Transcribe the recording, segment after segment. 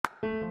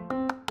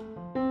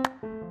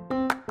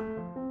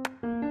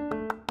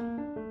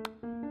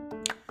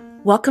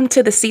Welcome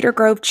to the Cedar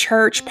Grove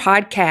Church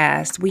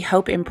podcast. We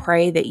hope and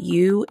pray that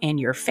you and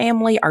your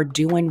family are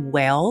doing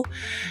well.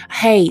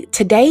 Hey,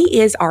 today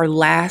is our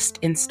last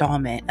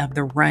installment of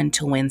the Run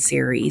to Win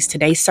series.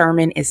 Today's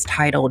sermon is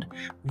titled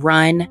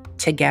Run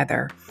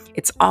Together.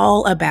 It's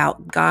all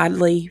about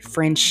godly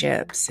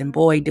friendships, and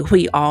boy, do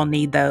we all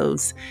need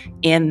those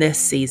in this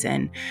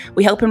season.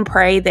 We hope and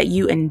pray that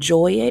you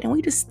enjoy it, and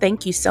we just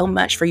thank you so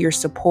much for your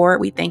support.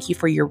 We thank you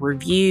for your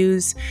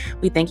reviews.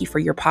 We thank you for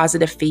your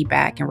positive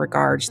feedback in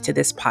regards to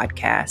this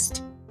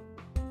podcast.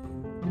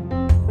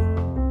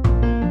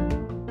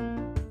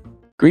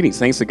 Greetings,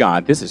 thanks to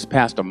God. This is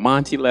Pastor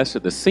Monty Lester,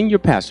 the senior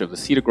pastor of the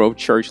Cedar Grove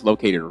Church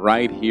located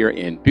right here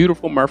in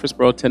beautiful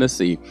Murfreesboro,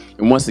 Tennessee.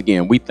 And once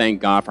again, we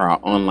thank God for our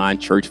online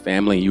church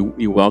family.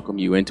 We welcome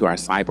you into our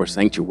cyber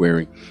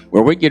sanctuary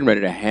where we're getting ready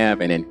to have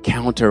an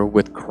encounter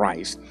with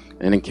Christ.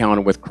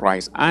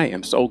 I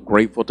am so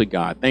grateful to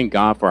God. Thank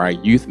God for our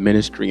youth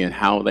ministry and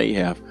how they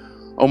have,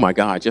 oh my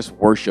God, just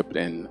worshiped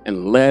and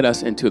led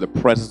us into the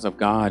presence of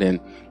God. And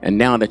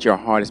now that your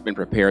heart has been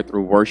prepared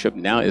through worship,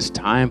 now it's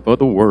time for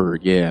the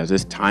word. Yes,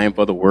 it's time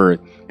for the word.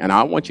 And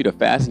I want you to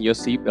fasten your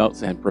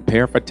seatbelts and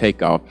prepare for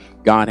takeoff.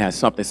 God has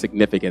something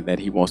significant that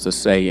he wants to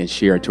say and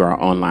share to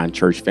our online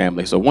church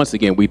family. So once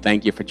again, we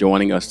thank you for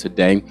joining us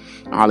today.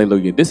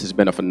 Hallelujah. This has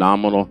been a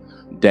phenomenal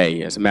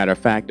day. As a matter of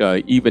fact,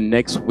 even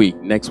next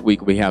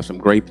week we have some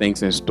great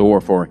things in store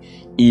for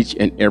each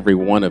and every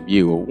one of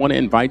you. I want to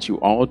invite you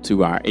all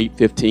to our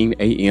 8:15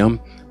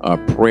 a.m.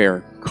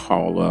 Prayer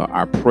call.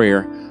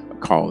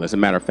 As a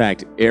matter of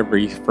fact,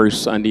 every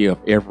first Sunday of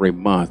every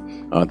month,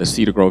 the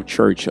Cedar Grove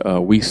Church,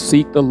 we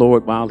seek the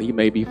Lord while he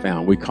may be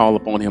found. We call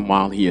upon him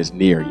while he is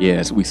near.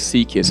 Yes, we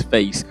seek his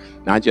face,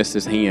 not just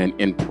his hand,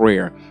 in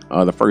prayer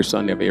the first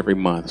Sunday of every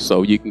month.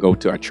 So you can go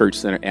to our Church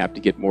Center app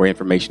to get more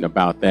information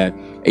about that.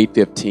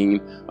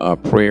 8:15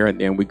 prayer, and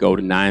then we go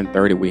to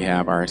 9:30. We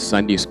have our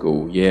Sunday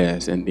school.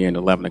 Yes, and then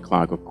 11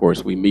 o'clock, of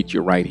course, we meet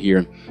you right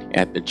here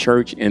at the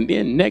church. And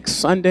then next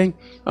Sunday,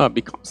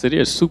 because it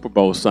is Super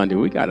Bowl Sunday,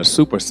 we got a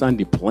Super Sunday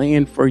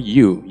planned for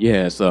you.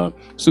 Yes,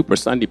 Super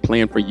Sunday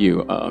planned for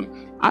you.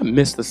 I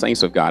miss the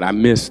saints of God. I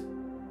miss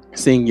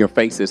seeing your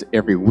faces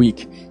every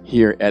week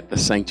here at the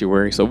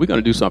sanctuary. So we're going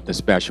to do something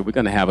special. We're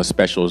going to have a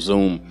special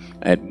Zoom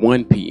at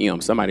 1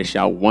 p.m. Somebody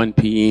shout 1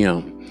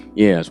 p.m.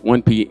 Yes,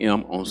 1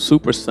 p.m. on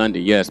Super Sunday.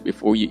 Yes,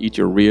 before you eat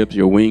your ribs,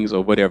 your wings,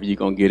 or whatever you're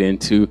going to get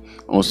into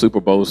on Super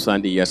Bowl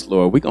Sunday. Yes,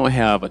 Lord. We're going to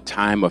have a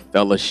time of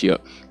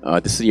fellowship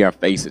to see our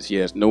faces.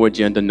 Yes, no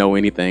agenda, no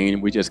anything.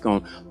 We're just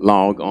going to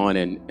log on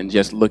and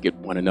just look at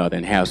one another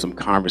and have some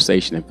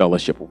conversation and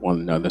fellowship with one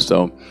another.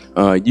 So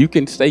you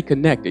can stay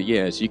connected.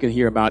 Yes, you can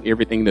hear about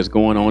everything that's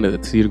going on at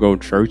the Cedar Grove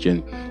Church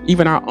and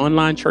even our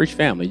online church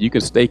family. You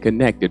can stay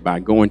connected by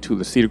going to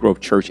the Cedar Grove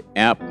Church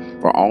app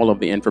for all of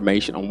the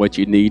information on what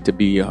you need to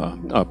be a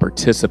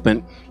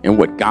participant in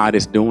what God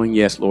is doing.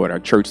 Yes, Lord, our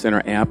Church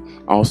Center app.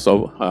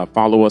 Also,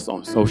 follow us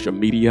on social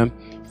media,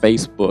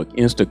 Facebook,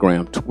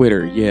 Instagram,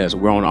 Twitter. Yes,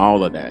 we're on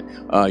all of that.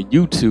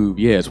 YouTube.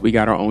 Yes, we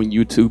got our own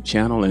YouTube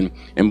channel.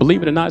 And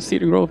believe it or not,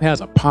 Cedar Grove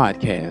has a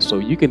podcast. So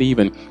you can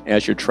even,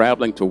 as you're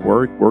traveling to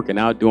work, working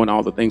out, doing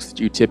all the things that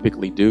you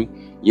typically do,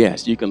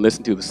 yes, you can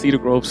listen to the Cedar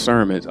Grove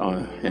sermons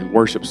and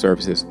worship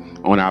services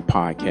on our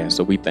podcast.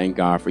 So we thank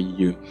God for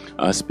you.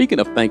 Speaking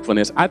of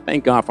thankfulness, I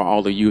thank God for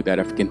all of you that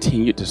have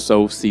continued to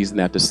sow season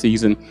after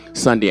season,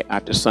 Sunday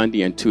after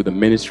Sunday into the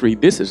ministry.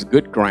 This is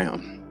good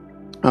ground.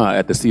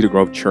 At the Cedar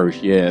Grove Church.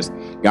 Yes,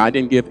 God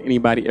didn't give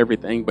anybody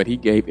everything, but he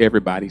gave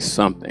everybody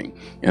something.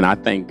 And I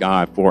thank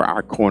God for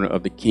our corner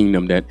of the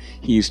kingdom that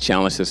he's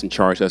challenged us and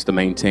charged us to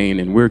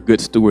maintain. And we're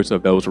good stewards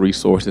of those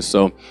resources.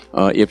 So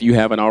if you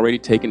haven't already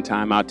taken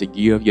time out to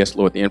give, yes,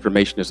 Lord, the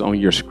information is on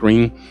your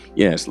screen.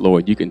 Yes,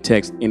 Lord, you can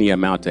text any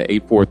amount to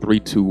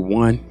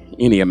 84321,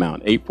 any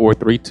amount,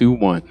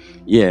 84321.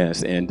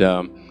 Yes, and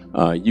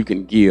you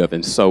can give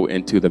and sow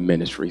into the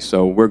ministry.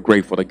 So we're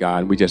grateful to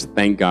God. We just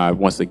thank God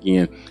once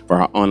again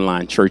for our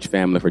online church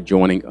family for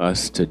joining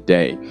us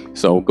today.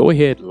 So go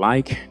ahead,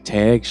 like,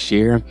 tag,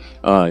 share,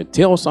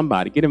 tell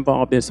somebody, get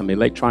involved in some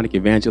electronic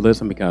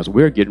evangelism because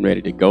we're getting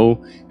ready to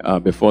go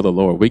before the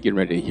Lord. We're getting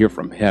ready to hear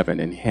from heaven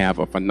and have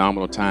a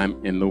phenomenal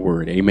time in the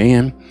Word.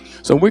 Amen.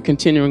 So we're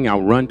continuing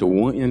our Run to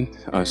Win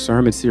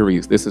sermon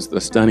series. This is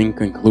the stunning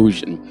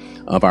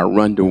conclusion of our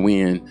Run to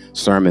Win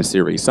sermon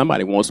series.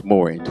 Somebody wants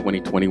more in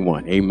 2021.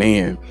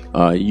 Amen.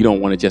 You don't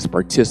want to just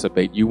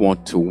participate. You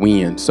want to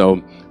win.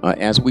 So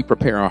as we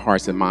prepare our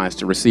hearts and minds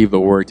to receive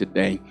the word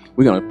today,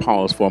 we're going to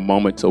pause for a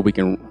moment so we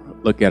can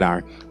look at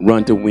our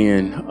Run to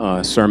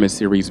Win sermon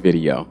series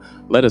video.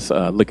 Let us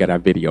look at our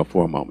video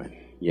for a moment.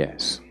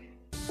 Yes.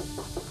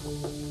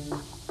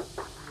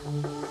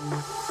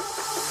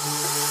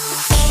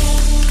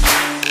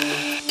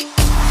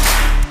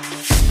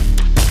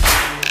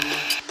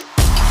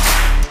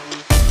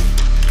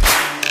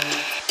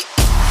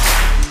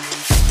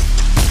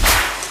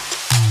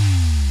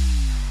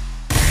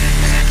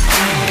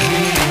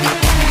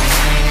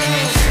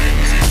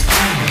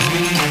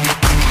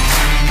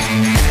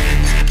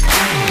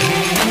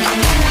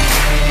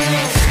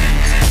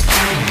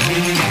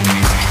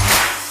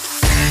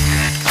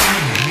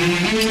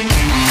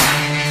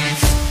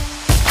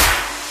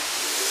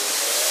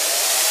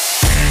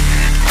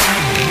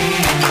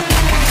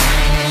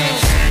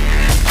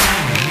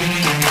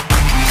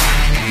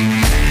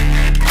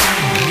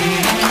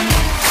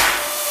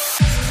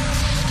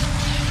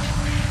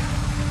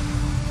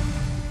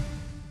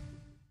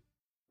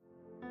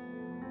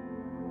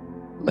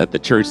 Let the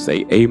church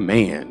say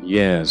amen.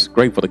 Yes,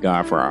 grateful to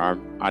God for our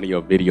audio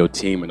video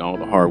team and all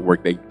the hard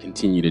work they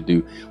continue to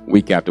do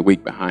week after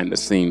week behind the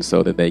scenes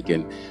so that they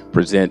can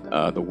present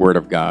the Word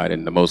of God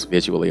in the most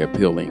visually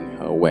appealing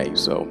way.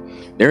 So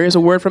there is a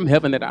word from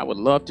heaven that I would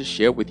love to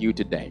share with you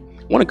today.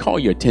 I want to call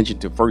your attention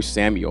to 1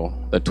 Samuel,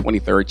 the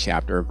 23rd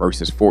chapter,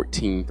 verses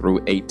 14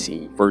 through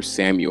 18. 1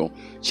 Samuel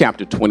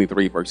chapter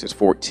 23, verses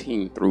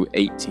 14 through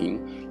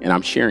 18. And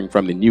I'm sharing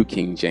from the New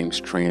King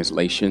James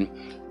translation.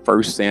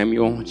 1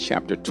 Samuel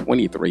chapter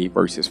 23,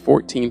 verses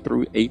 14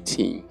 through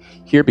 18.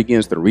 Here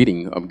begins the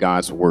reading of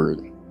God's word.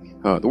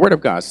 The word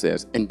of God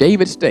says, "And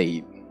David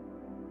stayed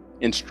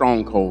in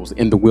strongholds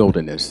in the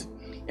wilderness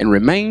and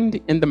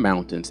remained in the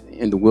mountains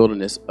in the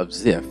wilderness of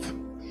Ziph.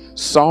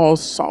 Saul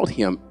sought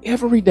him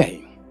every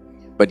day,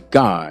 but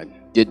God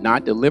did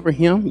not deliver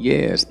him,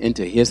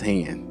 into his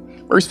hand."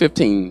 Verse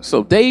 15,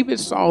 "So David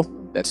saw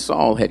that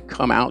Saul had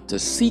come out to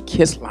seek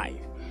his life,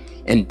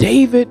 and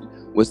David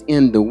was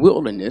in the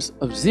wilderness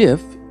of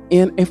Ziph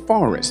in a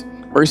forest."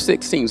 Verse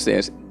 16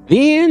 says,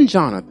 "Then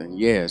Jonathan,"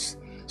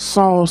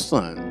 Saul's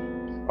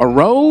son,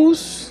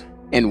 "arose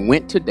and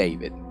went to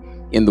David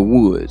in the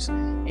woods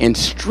and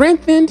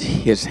strengthened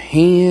his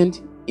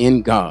hand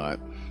in God."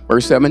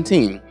 Verse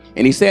 17,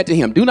 "And he said to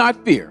him, 'Do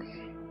not fear,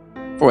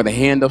 for the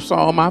hand of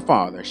Saul my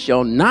father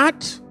shall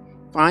not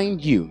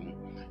find you.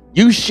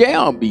 You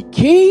shall be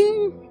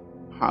king,'"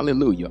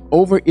 hallelujah,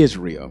 "'over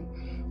Israel,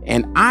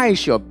 and I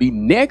shall be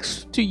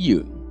next to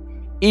you.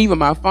 Even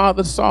my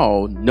father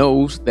Saul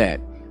knows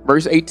that.'"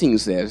 Verse 18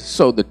 says,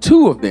 "So the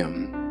two of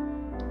them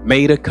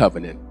made a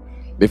covenant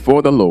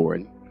before the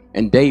Lord,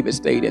 and David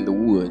stayed in the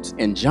woods,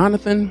 and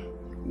Jonathan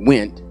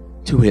went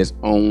to his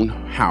own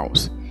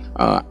house."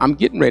 I'm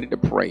getting ready to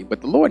pray,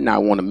 but the Lord and I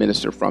want to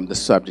minister from the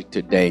subject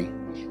today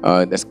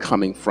that's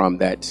coming from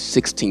that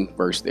 16th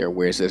verse there,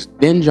 where it says,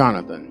 "Then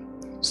Jonathan,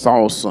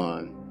 Saul's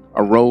son,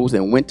 arose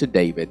and went to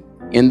David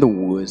in the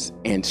woods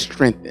and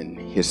strengthened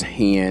his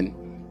hand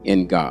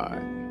in God."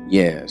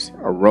 Yes,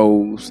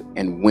 arose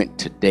and went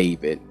to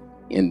David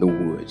in the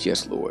woods.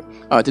 Yes, Lord.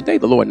 Today,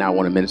 the Lord and I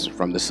want to minister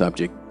from the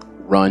subject,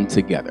 run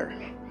together.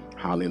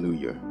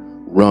 Hallelujah.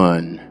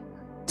 Run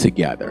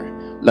together.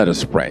 Let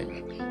us pray.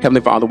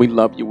 Heavenly Father, we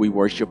love you, we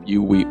worship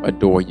you, we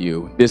adore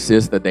you. This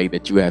is the day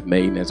that you have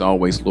made, and as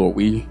always, Lord,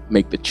 we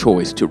make the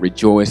choice to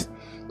rejoice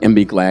and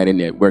be glad in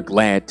it. We're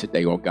glad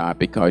today, oh God,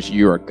 because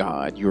you're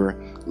God, you're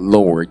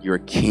Lord, you're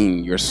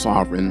King, you're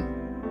sovereign.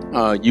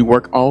 You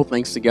work all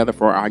things together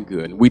for our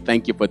good. We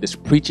thank you for this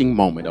preaching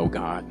moment, oh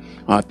God.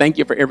 Thank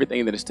you for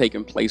everything that has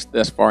taken place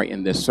thus far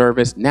in this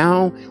service.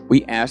 Now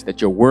we ask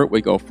that your word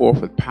will go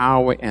forth with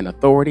power and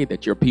authority,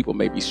 that your people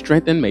may be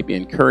strengthened, may be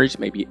encouraged,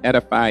 may be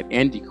edified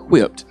and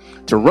equipped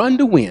to run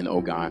to win,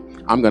 oh God.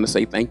 I'm going to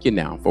say thank you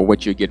now for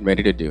what you're getting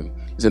ready to do.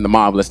 It's in the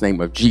marvelous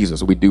name of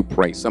Jesus we do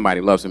pray. Somebody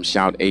loves him,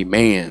 shout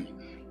amen.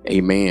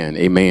 Amen,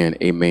 amen,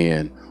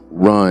 amen.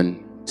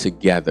 Run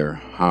together.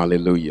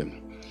 Hallelujah.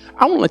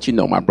 I want to let you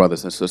know, my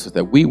brothers and sisters,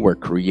 that we were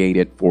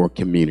created for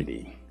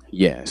community.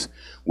 Yes,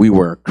 we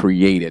were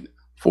created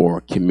for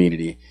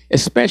community,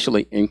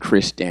 especially in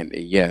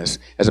Christianity. Yes,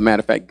 as a matter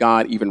of fact,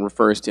 God even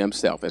refers to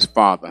himself as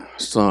Father,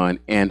 Son,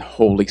 and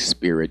Holy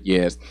Spirit.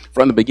 Yes,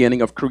 from the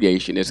beginning of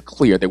creation, it's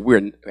clear that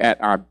we're at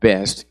our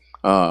best.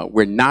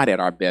 We're not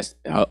at our best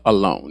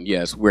alone.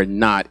 Yes, we're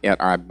not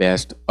at our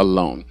best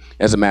alone.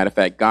 As a matter of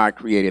fact, God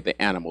created the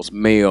animals,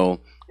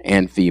 male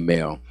and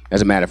female.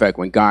 As a matter of fact,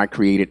 when God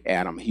created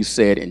Adam, he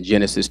said in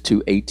Genesis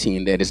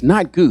 2:18 that it's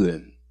not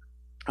good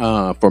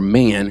for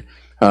man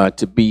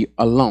to be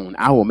alone.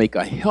 I will make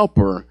a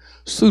helper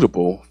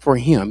suitable for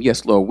him.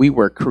 Yes, Lord, we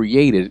were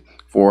created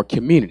for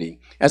community.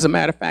 As a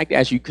matter of fact,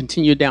 as you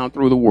continue down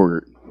through the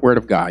word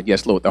of God,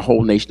 yes, Lord, the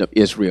whole nation of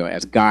Israel,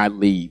 as God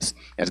leads,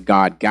 as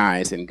God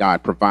guides and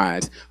God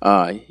provides,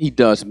 he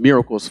does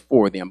miracles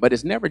for them, but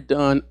it's never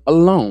done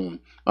alone.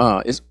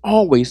 It's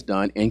always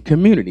done in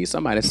community.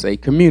 Somebody say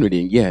community.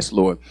 Yes,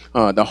 Lord.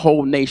 The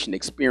whole nation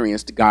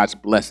experienced God's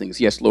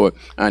blessings. Yes, Lord.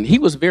 And he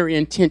was very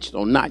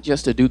intentional, not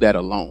just to do that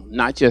alone,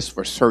 not just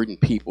for certain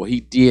people. He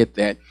did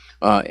that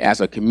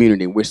as a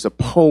community. We're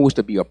supposed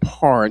to be a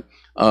part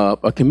of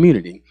a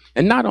community.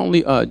 And not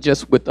only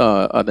just with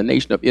the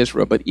nation of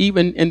Israel, but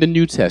even in the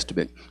New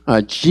Testament,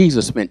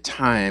 Jesus spent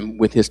time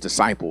with his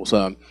disciples.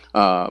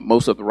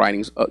 Most of the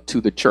writings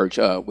to the church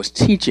was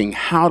teaching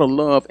how to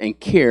love and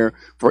care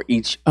for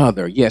each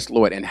other. Yes,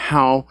 Lord, and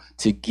how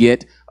to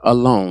get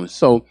along.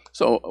 So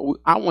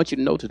I want you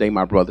to know today,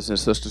 my brothers and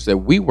sisters, that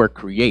we were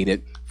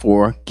created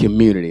for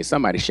community.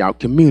 Somebody shout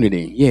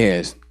community.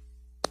 Yes.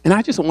 And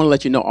I just want to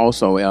let you know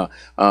also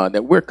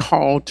that we're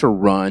called to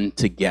run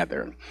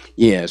together.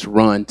 Yes,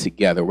 run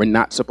together. We're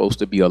not supposed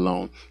to be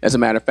alone. As a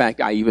matter of fact,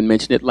 I even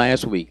mentioned it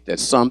last week that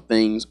some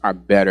things are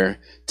better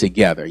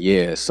together.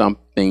 Yes, some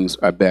things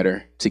are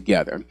better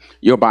together.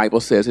 Your Bible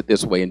says it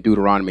this way in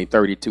Deuteronomy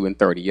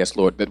 32:30. Yes,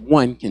 Lord, that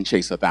one can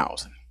chase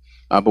 1,000,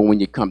 But when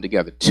you come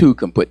together, two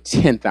can put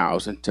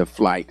 10,000 to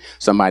flight.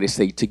 Somebody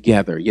say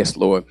together. Yes,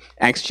 Lord.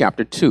 Acts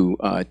chapter 2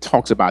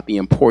 talks about the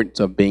importance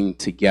of being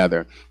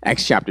together.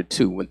 Acts chapter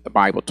 2, when the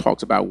Bible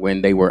talks about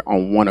when they were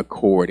on one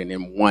accord and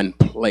in one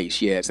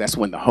place. Yes, that's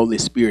when the Holy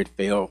Spirit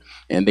fell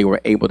and they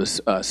were able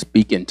to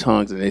speak in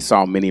tongues, and they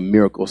saw many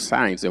miracles,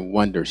 signs, and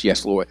wonders.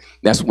 Yes, Lord.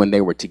 That's when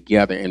they were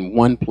together in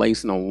one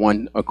place and on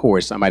one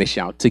accord. Somebody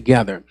shout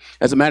together.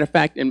 As a matter of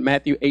fact, in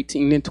Matthew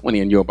 18 and 20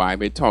 in your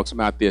Bible, it talks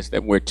about this,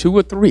 that where two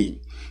or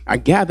three are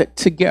gathered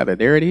together,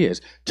 there it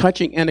is,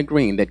 touching and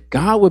agreeing that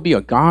God will be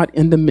a God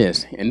in the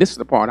midst. And this is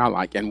the part I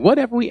like. And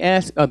whatever we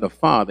ask of the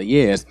Father,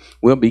 yes,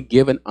 will be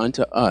given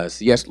unto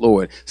us. Yes,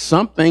 Lord.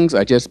 Some things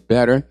are just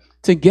better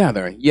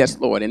together. Yes,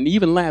 Lord. And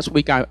even last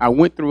week, I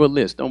went through a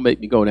list. Don't make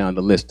me go down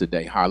the list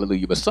today.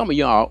 Hallelujah. But some of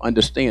y'all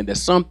understand that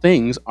some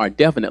things are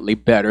definitely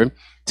better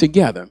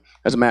together.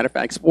 As a matter of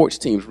fact, sports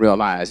teams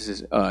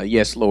realize,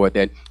 yes, Lord,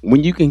 that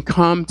when you can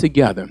come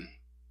together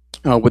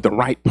with the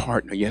right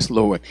partner, yes,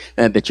 Lord,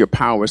 and that your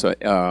powers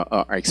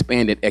are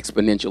expanded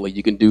exponentially.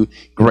 You can do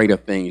greater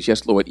things,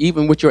 yes, Lord,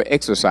 even with your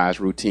exercise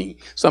routine.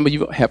 Some of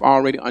you have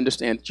already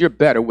understand that you're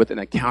better with an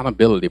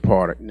accountability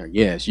partner.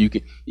 Yes, you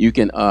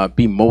can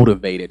be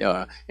motivated,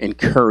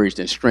 encouraged,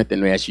 and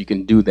strengthened as you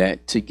can do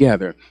that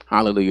together.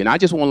 Hallelujah. And I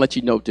just want to let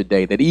you know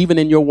today that even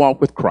in your walk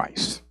with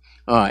Christ,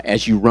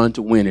 as you run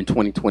to win in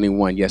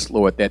 2021, yes,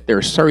 Lord, that there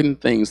are certain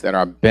things that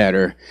are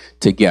better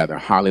together.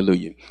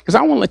 Hallelujah. Because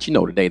I want to let you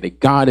know today that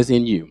God is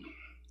in you.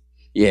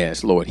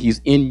 Yes, Lord,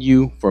 he's in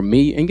you for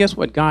me. And guess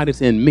what? God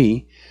is in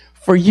me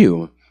for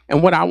you.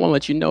 And what I want to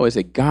let you know is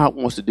that God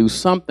wants to do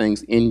some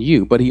things in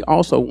you, but he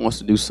also wants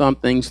to do some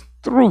things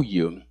through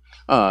you.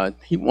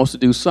 He wants to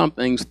do some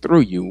things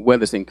through you,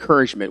 whether it's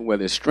encouragement,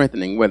 whether it's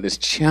strengthening, whether it's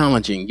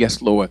challenging.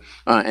 Yes, Lord.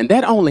 And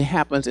that only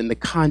happens in the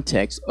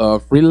context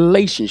of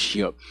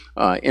relationship,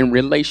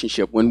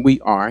 when we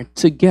are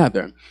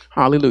together.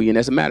 Hallelujah. And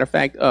as a matter of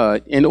fact,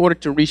 in order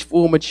to reach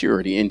full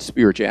maturity in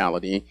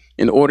spirituality,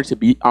 in order to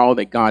be all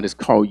that God has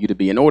called you to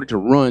be, in order to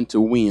run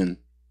to win,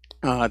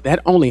 that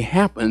only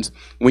happens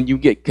when you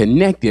get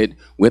connected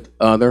with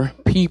other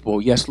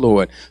people. Yes,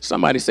 Lord.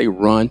 Somebody say,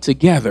 run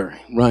together.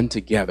 Run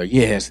together.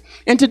 Yes.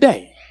 And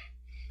today,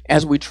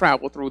 as we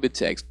travel through the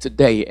text,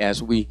 today,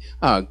 as we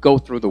go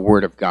through the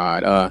Word of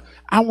God,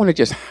 I want to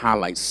just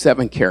highlight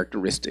 7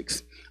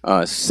 characteristics,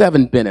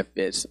 7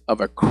 benefits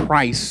of a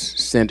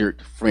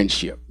Christ-centered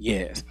friendship.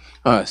 Yes.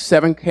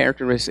 7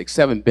 characteristics,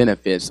 7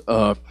 benefits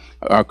of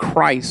a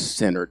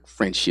Christ-centered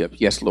friendship.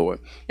 Yes, Lord.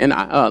 And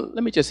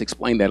let me just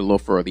explain that a little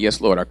further.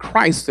 Yes, Lord. A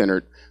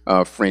Christ-centered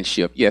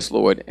friendship. Yes,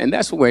 Lord. And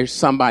that's where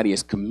somebody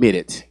is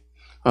committed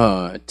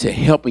to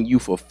helping you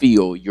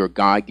fulfill your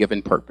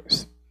God-given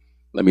purpose.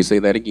 Let me say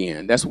that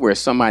again. That's where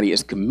somebody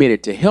is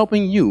committed to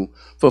helping you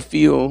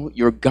fulfill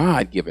your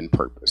God-given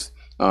purpose.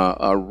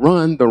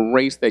 Run the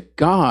race that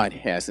God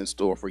has in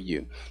store for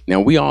you.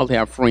 Now, we all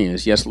have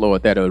friends, yes,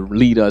 Lord, that'll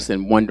lead us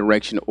in one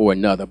direction or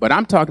another. But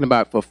I'm talking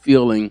about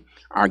fulfilling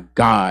our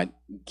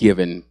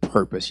God-given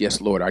purpose.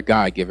 Yes, Lord, our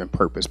God-given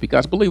purpose.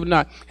 Because believe it or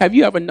not, have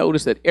you ever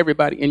noticed that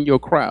everybody in your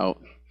crowd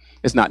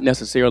is not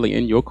necessarily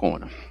in your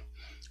corner?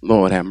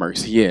 Lord have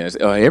mercy. Yes,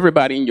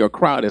 everybody in your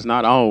crowd is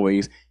not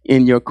always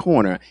in your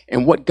corner.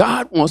 And what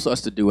God wants us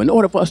to do in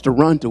order for us to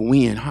run to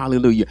win,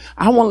 hallelujah,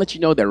 I want to let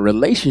you know that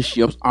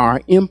relationships are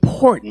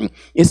important.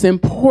 It's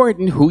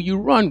important who you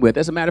run with.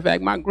 As a matter of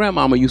fact, my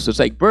grandmama used to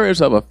say,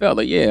 birds of a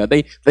feather, yeah,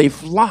 they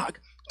flock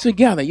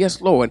together.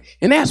 Yes, Lord.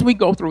 And as we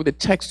go through the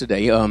text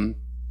today,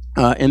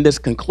 in this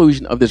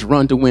conclusion of this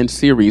Run to Win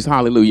series,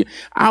 hallelujah,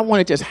 I want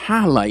to just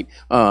highlight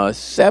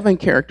 7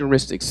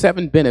 characteristics,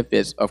 7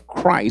 benefits of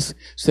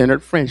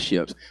Christ-centered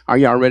friendships. Are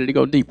y'all ready to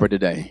go deeper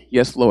today?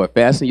 Yes, Lord.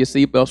 Fasten your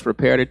seatbelts,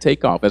 prepare to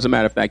take off. As a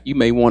matter of fact, you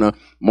may want to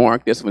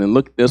mark this one and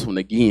look at this one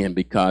again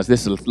because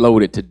this is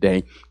loaded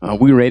today.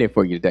 We're ready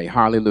for you today.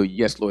 Hallelujah.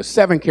 Yes, Lord.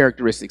 7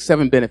 characteristics,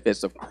 7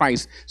 benefits of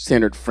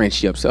Christ-centered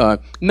friendships.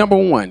 Number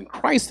 1,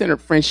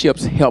 Christ-centered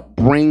friendships help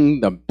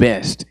bring the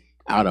best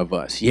out of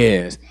us.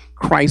 Yes.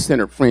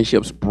 Christ-centered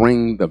friendships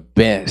bring the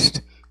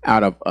best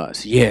out of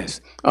us.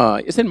 Yes.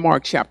 It's in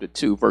Mark chapter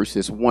 2,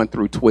 verses 1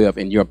 through 12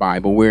 in your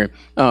Bible, where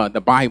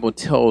the Bible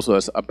tells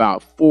us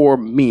about 4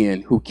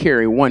 men who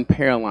carry one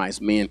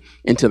paralyzed man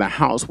into the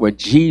house where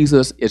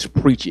Jesus is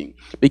preaching,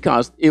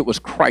 because it was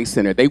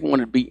Christ-centered. They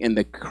wanted to be in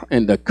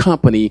the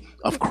company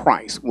of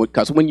Christ,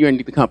 because when you're in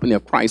the company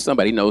of Christ,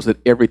 somebody knows that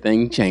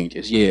everything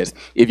changes. Yes.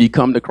 If you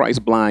come to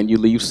Christ blind, you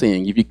leave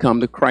seeing. If you come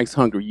to Christ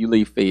hungry, you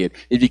leave fed.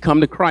 If you come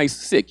to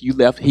Christ sick, you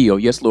left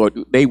healed. Yes, Lord.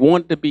 They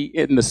wanted to be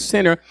in the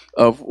center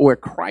of where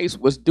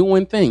Christ was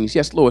doing things.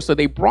 Yes, Lord. So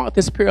they brought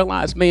this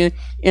paralyzed man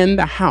in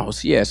the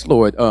house. Yes,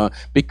 Lord,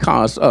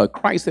 because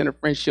Christ-centered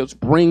friendships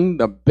bring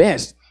the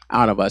best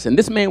out of us. And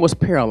this man was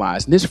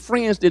paralyzed, and his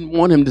friends didn't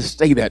want him to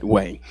stay that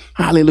way.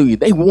 Hallelujah.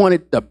 They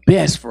wanted the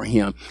best for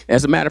him.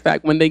 As a matter of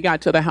fact, when they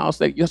got to the house,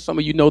 some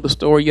of you know the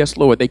story. Yes,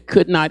 Lord. They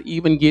could not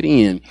even get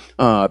in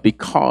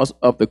because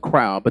of the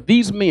crowd. But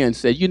these men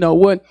said, you know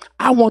what?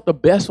 I want the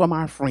best for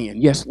my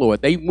friend. Yes,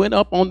 Lord. They went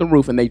up on the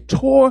roof and they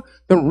tore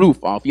the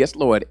roof off. Yes,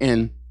 Lord.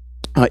 And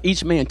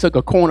each man took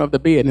a corner of the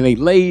bed and they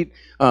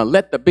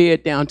let the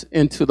bed down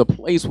into the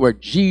place where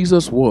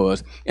Jesus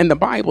was. And the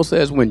Bible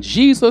says when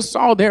Jesus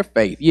saw their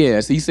faith,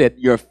 yes, he said,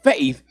 your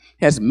faith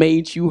has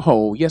made you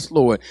whole. Yes,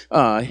 Lord.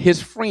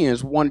 His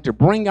friends wanted to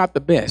bring out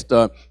the best.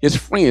 His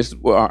friends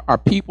are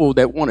people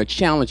that want to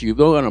challenge you.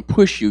 They're going to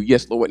push you.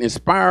 Yes, Lord.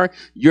 Inspire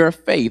your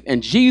faith.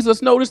 And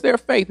Jesus noticed their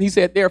faith. He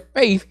said their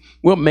faith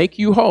will make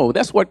you whole.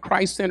 That's what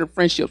Christ-centered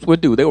friendships will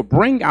do. They will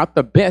bring out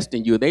the best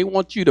in you. They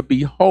want you to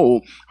be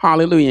whole.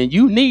 Hallelujah. And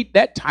you need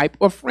that type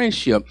of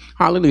friendship.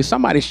 Hallelujah.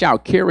 Somebody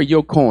shout, carry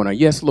your corner.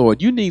 Yes,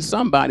 Lord. You need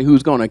somebody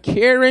who's going to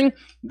carry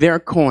their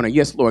corner.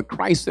 Yes, Lord.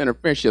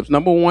 Christ-centered friendships.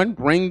 Number one,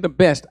 bring the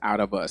best out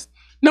of us.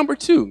 Number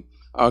two,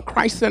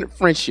 Christ-centered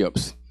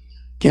friendships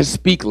can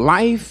speak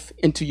life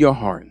into your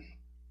heart.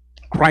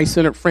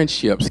 Christ-centered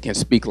friendships can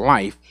speak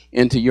life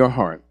into your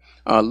heart.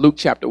 Luke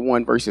chapter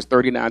 1, verses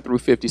 39 through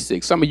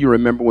 56. Some of you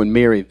remember when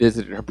Mary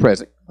visited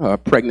her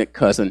pregnant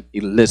cousin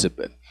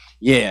Elizabeth.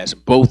 Yes,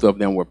 both of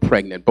them were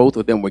pregnant. Both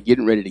of them were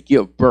getting ready to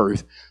give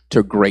birth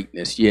to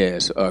greatness.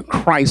 Yes,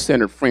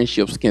 Christ-centered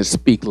friendships can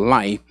speak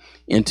life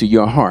into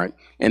your heart.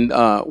 And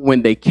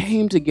when they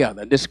came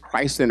together, this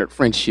Christ-centered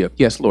friendship,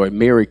 yes, Lord,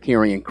 Mary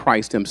carrying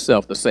Christ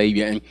himself, the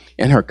Savior,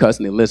 and her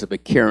cousin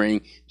Elizabeth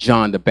carrying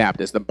John the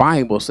Baptist. The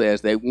Bible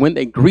says that when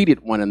they greeted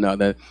one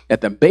another,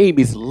 that the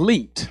babies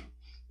leaped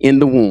in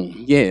the womb.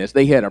 Yes,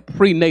 they had a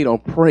prenatal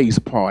praise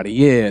party.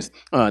 Yes,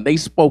 they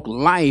spoke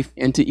life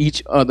into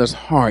each other's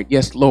heart.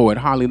 Yes, Lord,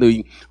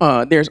 hallelujah.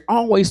 There's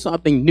always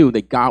something new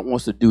that God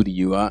wants to do to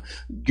you,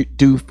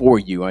 do for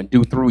you, and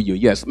do through you.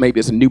 Yes, maybe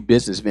it's a new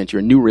business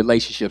venture, new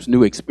relationships,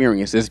 new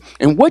experiences.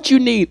 And what you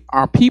need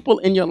are people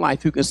in your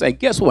life who can say,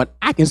 guess what?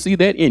 I can see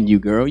that in you,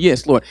 girl.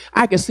 Yes, Lord.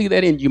 I can see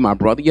that in you, my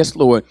brother. Yes,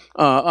 Lord.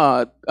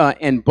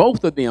 And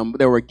both of them,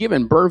 they were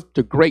giving birth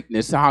to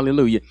greatness.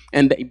 Hallelujah.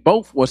 And they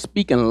both were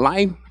speaking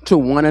life to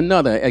one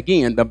another.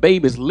 Again, the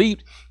babies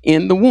leaped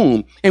in the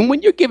womb. And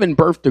when you're giving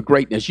birth to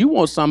greatness, you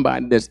want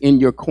somebody that's in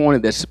your corner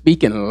that's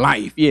speaking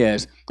life.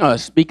 Yes,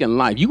 speaking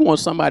life. You want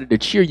somebody to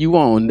cheer you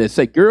on, that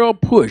say, girl,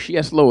 push.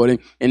 Yes, Lord.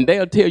 And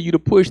they'll tell you to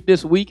push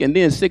this week. And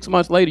then 6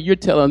 months later, you're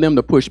telling them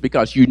to push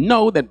because you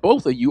know that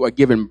both of you are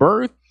giving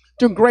birth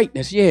to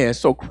greatness. Yes.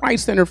 So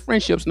Christ-centered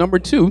friendships, number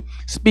two,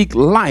 speak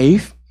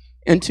life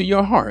into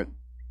your heart.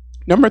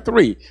 Number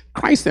three,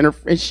 Christ-centered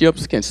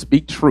friendships can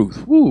speak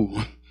truth. Woo.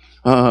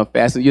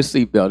 Fasten your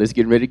seatbelt. It's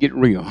getting ready to get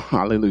real.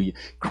 Hallelujah.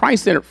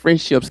 Christ-centered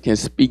friendships can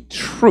speak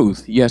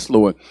truth. Yes,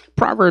 Lord.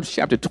 Proverbs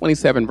chapter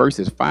 27,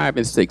 verses 5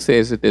 and 6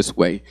 says it this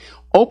way.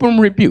 Open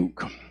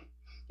rebuke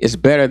is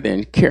better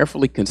than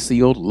carefully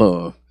concealed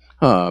love.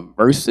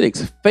 Verse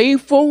 6,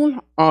 faithful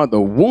are the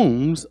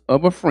wounds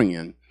of a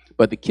friend,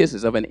 but the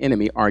kisses of an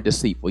enemy are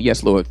deceitful.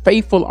 Yes, Lord.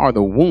 Faithful are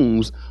the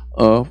wounds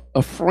of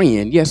a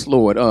friend. Yes,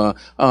 Lord.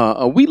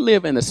 We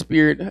live in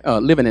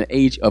live in an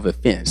age of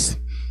offense,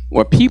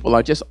 where people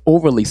are just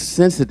overly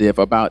sensitive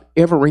about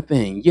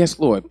everything. Yes,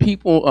 Lord.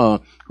 People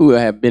who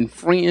have been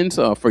friends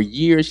for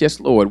years.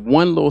 Yes, Lord.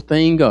 One little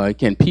thing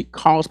can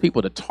cause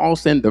people to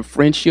toss in the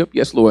friendship.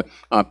 Yes, Lord.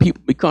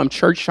 People become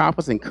church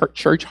shoppers and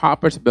church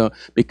hoppers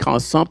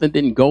because something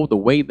didn't go the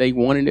way they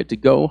wanted it to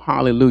go.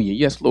 Hallelujah.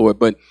 Yes, Lord.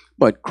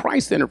 But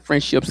Christ-centered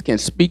friendships can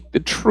speak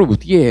the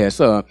truth. Yes.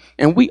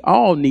 And we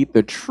all need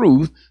the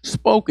truth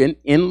spoken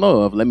in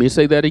love. Let me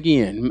say that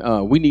again.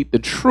 We need the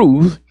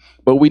truth,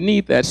 but we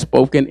need that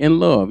spoken in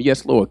love.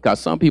 Yes, Lord, because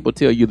some people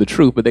tell you the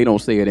truth, but they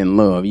don't say it in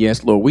love.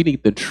 Yes, Lord, we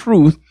need the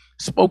truth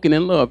spoken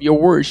in love. Your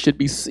words should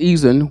be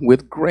seasoned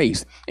with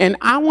grace. And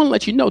I want to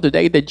let you know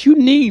today that you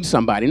need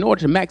somebody in order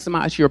to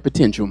maximize your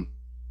potential,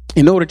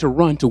 in order to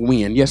run to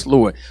win. Yes,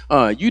 Lord.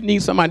 You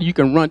need somebody you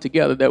can run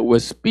together that will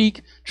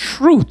speak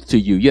truth to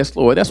you. Yes,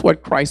 Lord. That's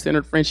what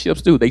Christ-centered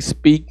friendships do. They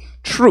speak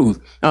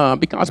truth.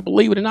 Because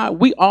believe it or not,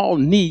 we all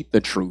need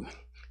the truth.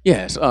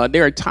 Yes,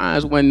 there are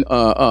times when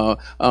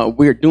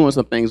we're doing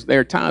some things. There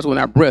are times when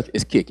our breath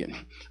is kicking.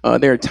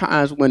 There are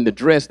times when the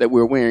dress that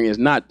we're wearing is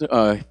not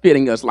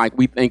fitting us like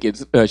we think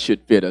it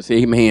should fit us.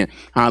 Amen.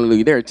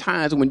 Hallelujah. There are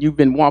times when you've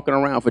been walking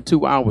around for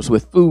 2 hours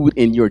with food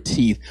in your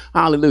teeth.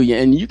 Hallelujah.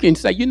 And you can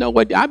say, you know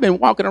what? I've been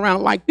walking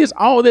around like this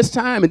all this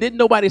time and didn't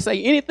nobody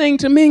say anything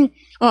to me.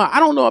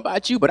 I don't know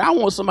about you, but I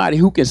want somebody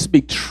who can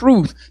speak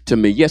truth to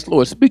me. Yes,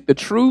 Lord. Speak the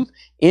truth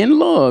in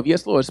love.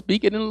 Yes, Lord.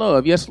 Speak it in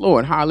love. Yes,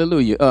 Lord.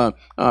 Hallelujah.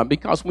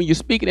 Because when you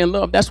speak it in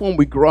love, that's when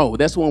we grow.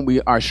 That's when we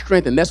are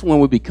strengthened. That's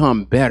when we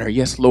become better.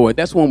 Yes, Lord.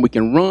 That's when we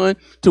can run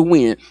to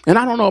win. And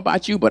I don't know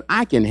about you, but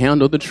I can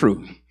handle the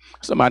truth.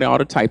 Somebody ought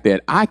to type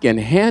that. I can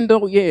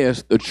handle,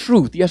 yes, the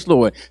truth. Yes,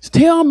 Lord.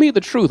 Tell me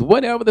the truth.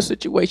 Whatever the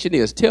situation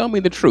is, tell me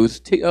the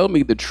truth. Tell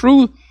me the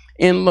truth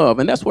in love.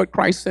 And that's what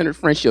Christ-centered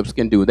friendships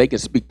can do. They can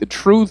speak the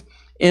truth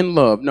in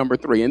love, number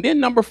three. And then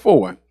number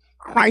four,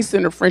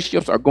 Christ-centered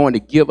friendships are going to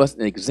give us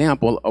an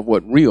example of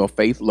what real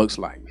faith looks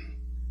like.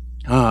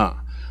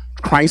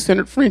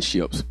 Christ-centered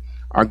friendships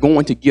are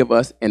going to give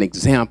us an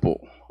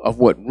example of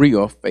what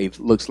real faith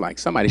looks like.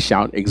 Somebody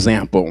shout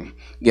example.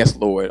 Yes,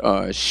 Lord.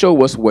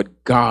 Show us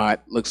what God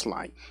looks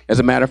like. As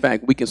a matter of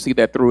fact, we can see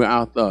that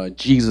throughout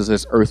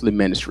Jesus' earthly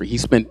ministry. He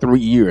spent 3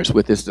 years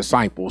with his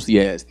disciples.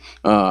 Yes.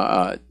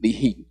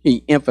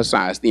 He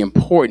emphasized the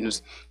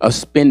importance of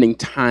spending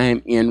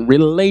time in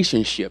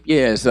relationship.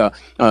 Yes.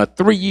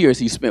 3 years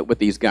he spent with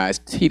these guys,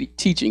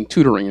 teaching,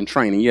 tutoring, and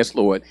training. Yes,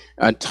 Lord.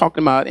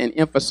 Talking about and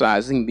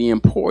emphasizing the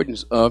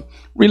importance of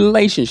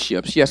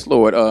relationships. Yes,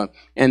 Lord.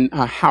 And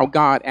how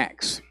God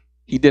acts.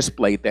 He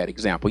displayed that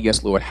example.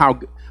 Yes, Lord. How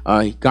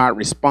God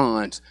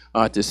responds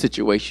to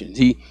situations.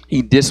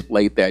 He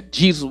displayed that.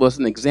 Jesus was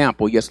an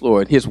example. Yes,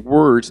 Lord. His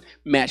words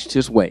matched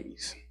his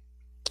ways.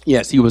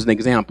 Yes, he was an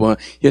example.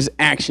 His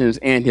actions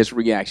and his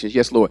reactions.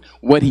 Yes, Lord.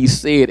 What he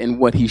said and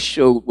what he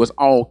showed was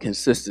all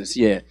consistent.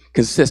 Yeah,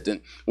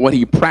 consistent. What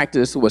he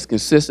practiced was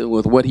consistent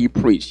with what he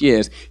preached.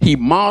 Yes, he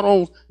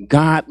modeled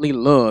godly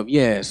love.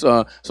 Yes.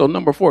 So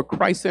number 4,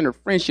 Christ-centered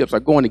friendships are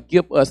going to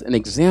give us an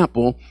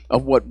example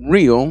of what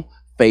real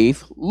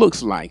faith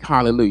looks like.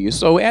 Hallelujah.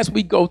 So as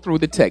we go through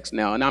the text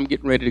now, and I'm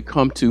getting ready to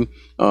come to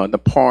the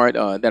part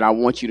that I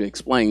want you to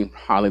explain,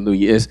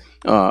 hallelujah, is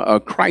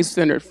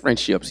Christ-centered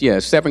friendships.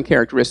 Yes, 7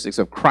 characteristics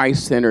of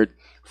Christ-centered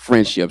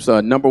friendships.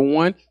 Number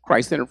 1,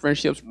 Christ-centered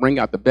friendships bring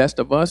out the best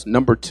of us.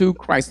 Number 2,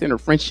 Christ-centered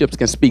friendships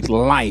can speak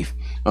life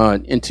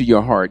into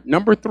your heart.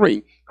 Number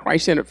 3,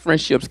 Christ-centered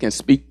friendships can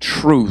speak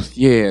truth.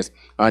 Yes.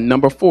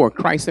 Number 4,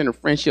 Christ-centered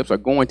friendships are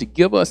going to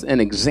give us an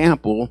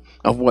example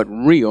of what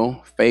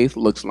real faith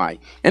looks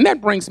like. And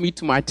that brings me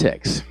to my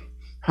text.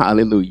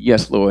 Hallelujah.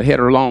 Yes, Lord. Had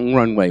a long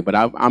runway, but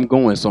I'm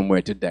going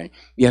somewhere today.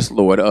 Yes,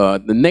 Lord.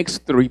 The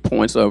next 3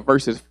 points,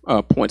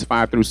 points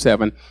 5 through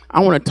 7, I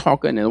want to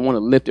talk and I want to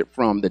lift it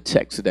from the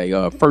text today.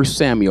 1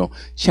 Samuel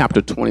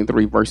chapter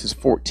 23, verses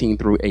 14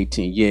 through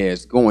 18.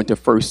 Yes, going to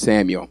 1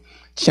 Samuel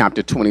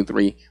chapter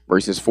 23,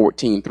 verses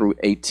 14 through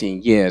 18.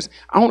 Yes,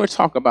 I want to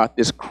talk about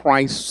this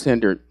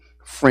Christ-centered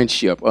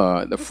friendship,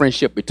 the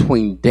friendship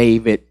between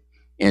David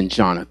and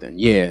Jonathan.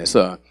 Yes,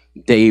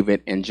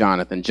 David and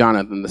Jonathan,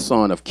 the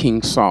son of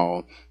King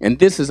Saul. And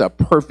this is a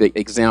perfect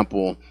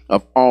example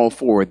of all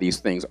 4 of these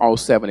things, all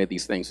 7 of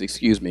these things,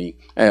 excuse me,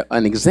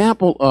 an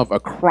example of a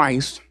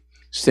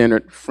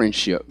Christ-centered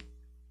friendship.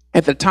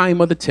 At the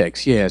time of the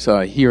text, yes,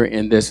 here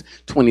in this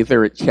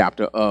 23rd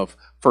chapter of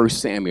 1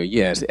 Samuel,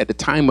 yes, at the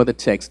time of the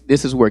text,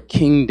 this is where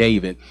King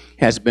David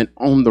has been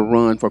on the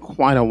run for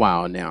quite a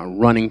while now,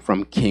 running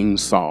from King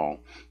Saul.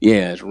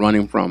 Yes,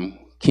 running from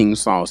King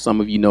Saul.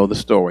 Some of you know the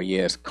story.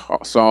 Yes,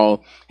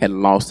 Saul had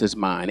lost his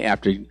mind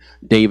after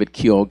David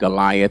killed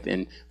Goliath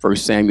in 1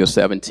 Samuel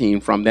 17.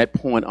 From that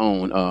point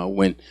on,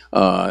 when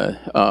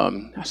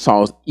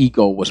Saul's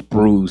ego was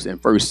bruised in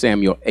 1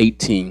 Samuel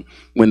 18,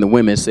 when the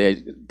women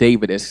said,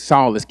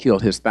 Saul has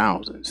killed his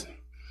thousands,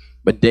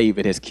 but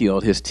David has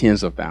killed his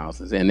tens of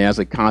thousands. And as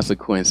a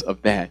consequence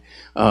of that,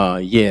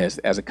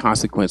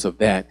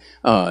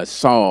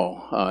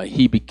 Saul,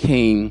 he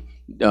became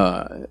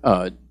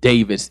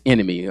David's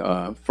enemy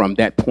from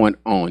that point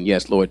on.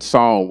 Yes, Lord,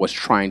 Saul was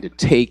trying to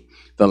take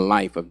the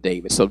life of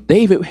David. So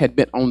David had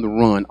been on the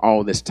run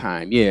all this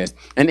time, yes.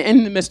 And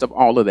in the midst of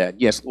all of that,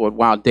 yes, Lord,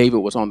 while David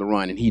was on the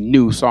run and he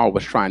knew Saul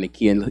was trying to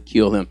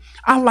kill him,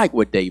 I like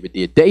what David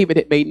did. David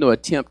had made no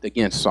attempt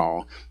against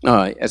Saul.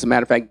 As a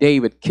matter of fact,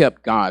 David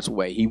kept God's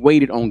way. He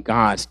waited on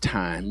God's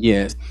time,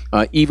 yes.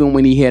 Even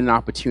when he had an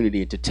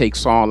opportunity to take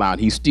Saul out,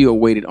 he still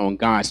waited on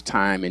God's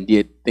time and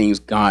did things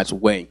God's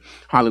way.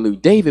 Hallelujah.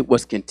 David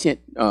was content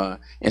and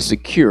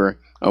secure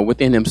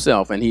within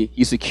himself, and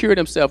he secured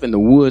himself in the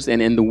woods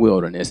and in the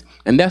wilderness.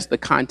 And that's the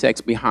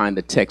context behind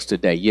the text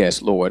today.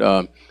 Yes, Lord.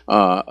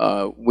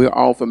 We're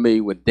all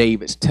familiar with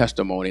David's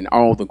testimony and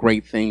all the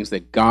great things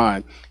that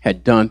God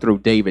had done through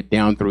David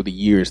down through the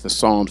years, the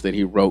Psalms that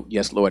he wrote.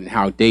 Yes, Lord, and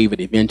how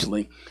David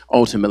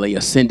ultimately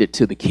ascended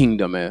to the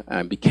kingdom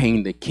and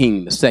became the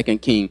king, the second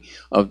king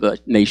of the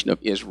nation of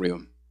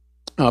Israel.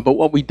 But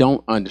what we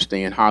don't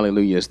understand,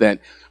 hallelujah, is that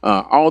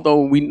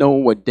although we know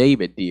what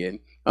David did,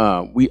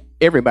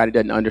 everybody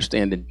doesn't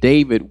understand that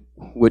David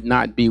would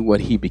not be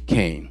what he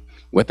became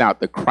without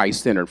the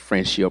Christ-centered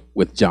friendship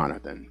with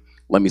Jonathan.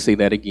 Let me say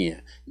that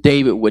again.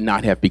 David would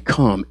not have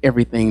become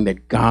everything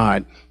that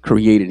God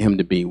created him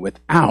to be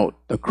without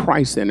the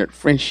Christ-centered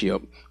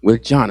friendship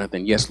with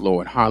Jonathan. Yes,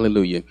 Lord.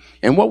 Hallelujah.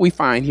 And what we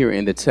find here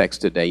in the text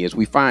today is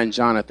we find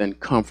Jonathan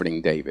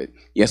comforting David.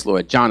 Yes,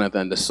 Lord.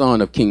 Jonathan, the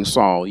son of King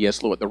Saul.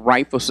 Yes, Lord. The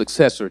rightful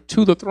successor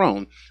to the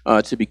throne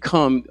to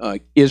become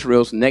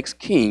Israel's next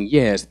king.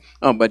 Yes.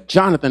 But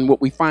Jonathan, what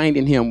we find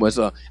in him was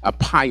a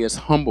pious,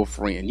 humble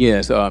friend.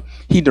 Yes.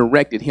 He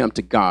directed him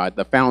to God,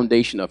 the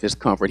foundation of his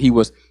comfort.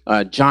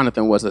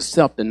 Jonathan was a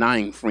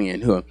self-denying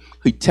friend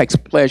who takes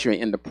pleasure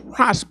in the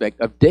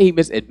prospect of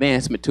David's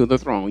advancement to the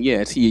throne.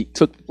 Yes, he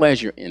took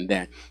pleasure in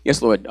that.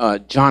 Yes, Lord.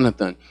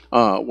 Jonathan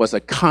was a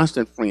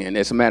constant friend.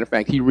 As a matter of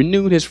fact, he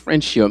renewed his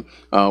friendship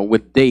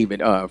with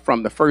David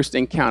from the first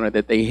encounter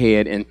that they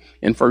had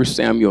in 1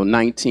 Samuel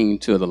 19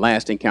 to the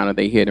last encounter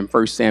they had in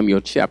 1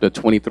 Samuel chapter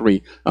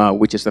 23,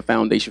 which is the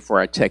foundation for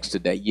our text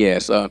today.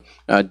 Yes,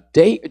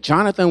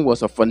 Jonathan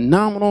was a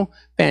phenomenal,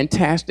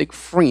 fantastic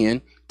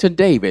friend to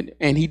David,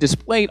 and he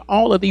displayed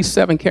all of these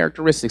 7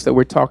 characteristics that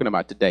we're talking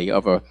about today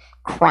of a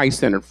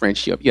Christ-centered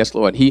friendship. Yes,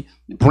 Lord, he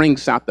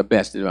brings out the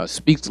best,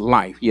 speaks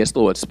life. Yes,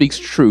 Lord, speaks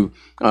truth,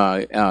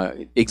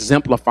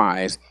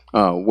 exemplifies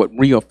what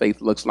real faith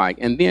looks like.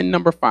 And then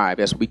number 5,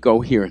 as we go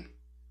here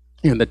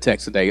in the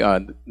text today,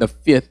 the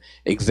 5th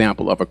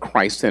example of a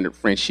Christ-centered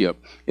friendship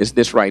is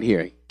this right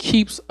here.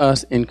 Keeps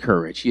us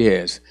encouraged.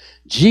 Yes,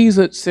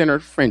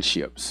 Jesus-centered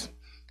friendships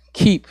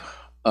keep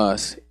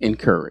us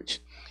encouraged.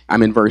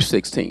 I'm in verse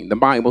 16. The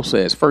Bible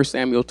says, 1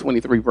 Samuel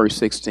 23, verse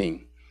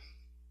 16.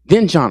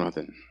 Then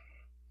Jonathan,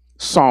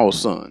 Saul's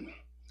son,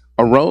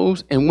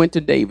 arose and went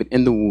to David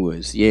in the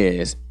woods,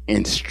 yes,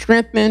 and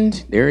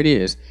strengthened, there it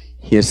is,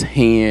 his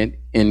hand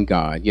in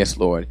God. Yes,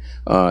 Lord.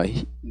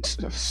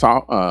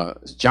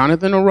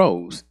 Jonathan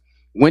arose,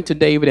 went to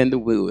David in the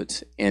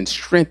woods, and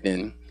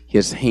strengthened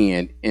his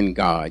hand in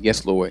God.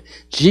 Yes, Lord.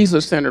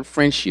 Jesus-centered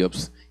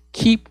friendships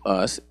keep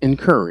us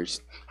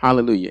encouraged.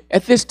 Hallelujah.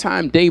 At this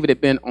time, David had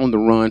been on the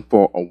run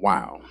for a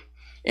while.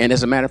 And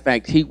as a matter of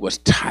fact, he was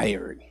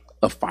tired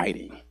of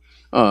fighting.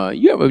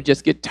 You ever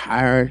just get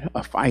tired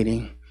of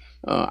fighting?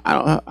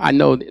 I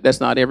know that's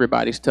not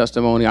everybody's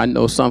testimony. I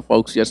know some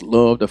folks just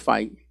love to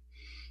fight.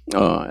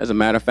 As a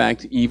matter of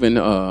fact, even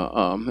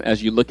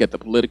as you look at the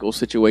political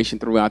situation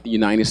throughout the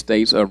United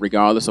States,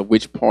 regardless of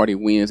which party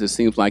wins, it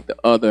seems like the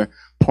other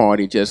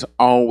party just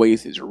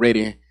always is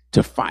ready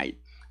to fight.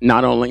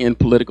 Not only in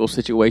political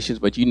situations,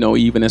 but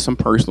even in some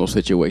personal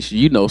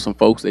situations. Some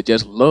folks that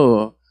just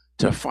love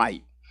to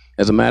fight.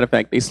 As a matter of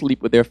fact, they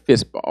sleep with their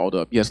fists balled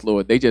up. Yes,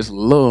 Lord. They just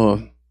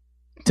love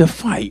to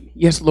fight.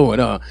 Yes, Lord.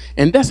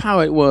 And that's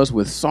how it was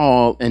with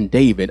Saul and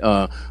David.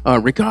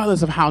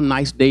 Regardless of how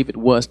nice David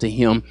was to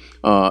him,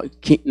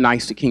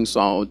 nice to King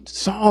Saul,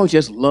 Saul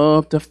just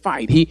loved to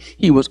fight.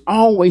 He was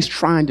always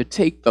trying to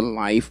take the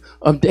life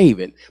of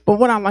David. But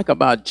what I like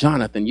about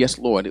Jonathan, yes,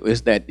 Lord,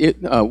 is that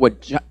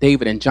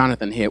David and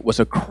Jonathan had was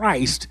a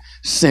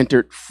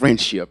Christ-centered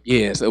friendship.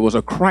 Yes, it was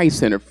a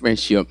Christ-centered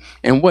friendship.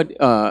 And what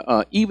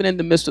even in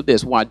the midst of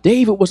this, while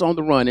David was on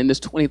the run in this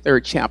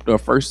 23rd chapter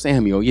of 1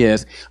 Samuel,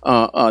 yes,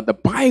 the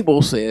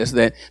Bible says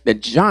that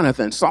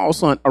Jonathan, Saul's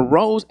son,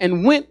 arose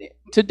and went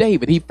to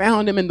David. He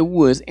found him in the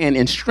woods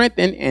and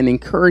strengthened and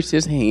encouraged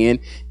his hand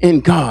in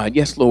God.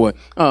 Yes, Lord.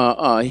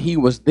 He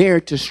was there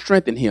to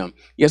strengthen him.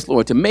 Yes,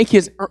 Lord. To make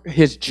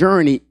his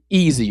journey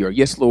easier.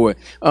 Yes, Lord.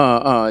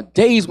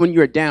 Days when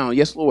you're down.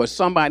 Yes, Lord.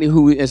 Somebody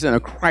who is in a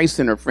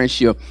Christ-centered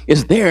friendship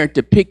is there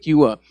to pick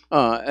you up.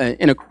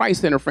 In a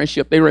Christ-centered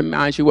friendship, they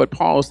remind you what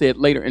Paul said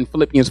later in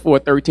Philippians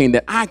 4:13,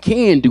 that I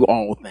can do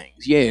all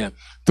things. Yeah.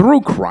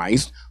 Through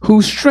Christ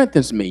who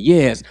strengthens me.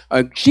 Yes.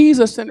 A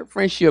Jesus-centered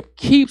friendship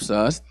keeps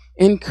us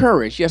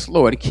encouraged. Yes,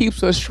 Lord. It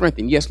keeps us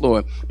strengthened. Yes,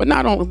 Lord. But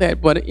not only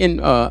that, but in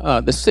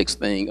the 6th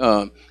thing,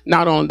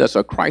 not only does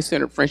a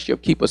Christ-centered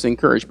friendship keep us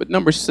encouraged, but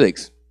number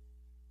 6,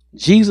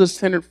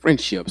 Jesus-centered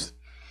friendships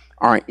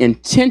are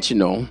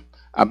intentional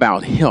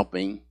about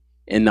helping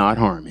and not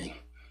harming.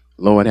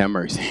 Lord have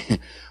mercy.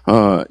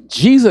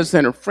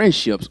 Jesus-centered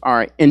friendships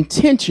are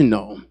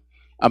intentional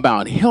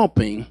about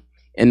helping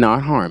and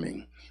not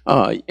harming.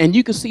 And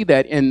you can see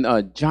that in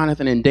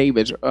Jonathan and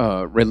David's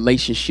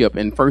relationship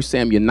in 1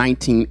 Samuel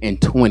 19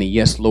 and 20.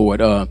 Yes,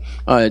 Lord.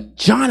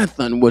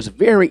 Jonathan was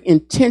very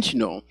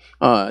intentional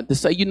to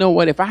say, you know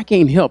what, if I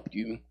can't help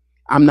you,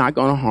 I'm not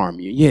going to harm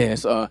you.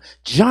 Yes,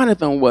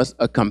 Jonathan was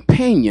a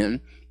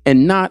companion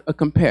and not a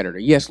competitor.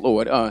 Yes,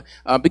 Lord.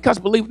 Because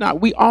believe it or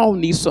not, we all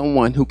need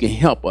someone who can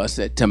help us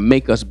to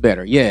make us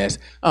better. Yes.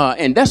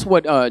 And that's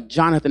what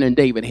Jonathan and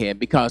David had,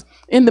 because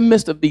in the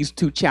midst of these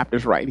 2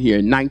 chapters right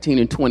here, 19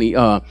 and 20,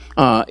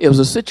 it was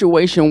a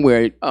situation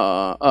where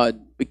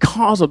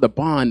because of the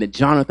bond that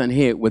Jonathan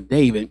had with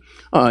David,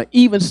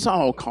 even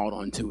Saul caught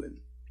on to it.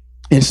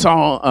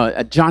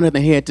 And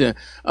Jonathan had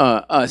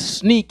to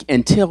sneak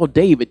and tell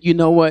David, you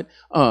know what,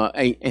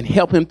 and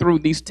help him through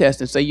these tests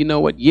and say, you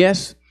know what,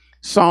 yes,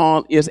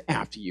 Saul is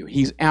after you.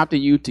 He's after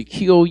you to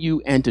kill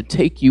you and to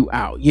take you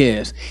out.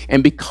 Yes.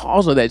 And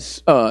because of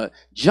that,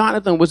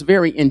 Jonathan was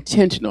very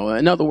intentional.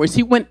 In other words,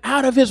 he went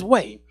out of his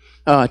way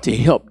to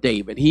help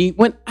David. He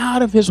went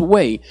out of his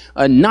way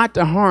not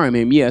to harm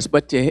him, yes,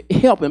 but to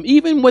help him,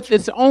 even with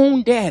his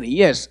own daddy,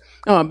 yes,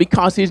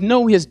 because he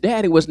knew his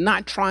daddy was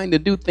not trying to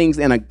do things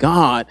in a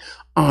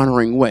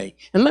God-honoring way.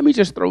 And let me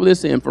just throw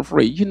this in for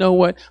free. You know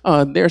what?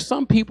 There are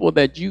some people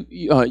that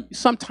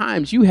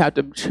sometimes you have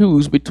to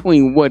choose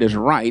between what is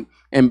right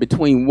and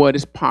between what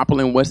is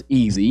popular and what's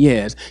easy.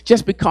 Yes.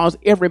 Just because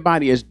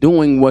everybody is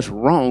doing what's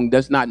wrong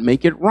does not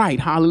make it right.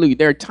 Hallelujah.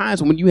 There are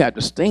times when you have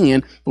to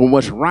stand for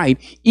what's right,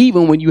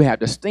 even when you have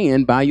to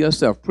stand by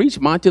yourself. Preach,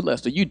 Monty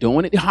Lester. You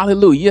doing it?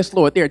 Hallelujah. Yes,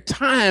 Lord. There are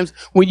times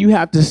when you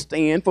have to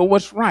stand for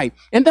what's right.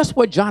 And that's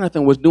what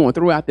Jonathan was doing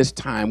throughout this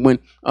time when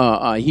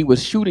he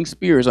was shooting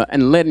spears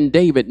and letting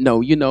David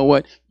know, you know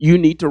what? You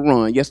need to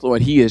run. Yes,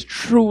 Lord. He is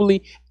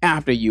truly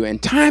after you.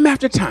 And time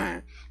after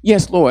time,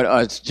 yes, Lord,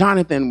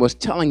 Jonathan was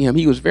telling him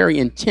he was very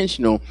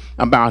intentional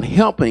about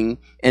helping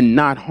and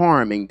not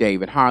harming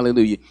David.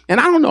 Hallelujah. And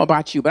I don't know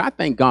about you, but I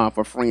thank God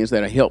for friends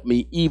that have helped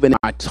me even in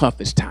my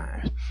toughest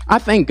times. I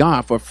thank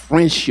God for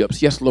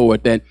friendships, yes,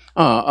 Lord, that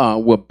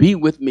will be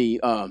with me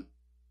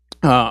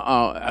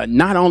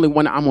not only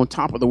when I'm on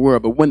top of the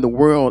world, but when the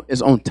world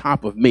is on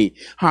top of me.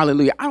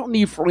 Hallelujah. I don't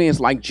need friends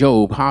like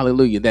Job.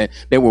 Hallelujah. That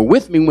were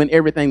with me when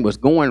everything was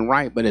going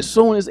right. But as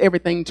soon as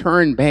everything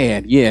turned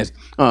bad, yes,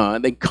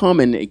 they come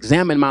and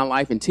examine my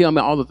life and tell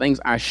me all the things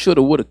I should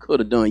have, would have, could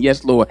have done.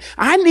 Yes, Lord.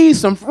 I need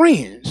some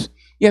friends.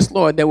 Yes,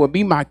 Lord, that will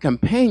be my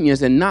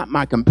companions and not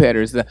my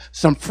competitors.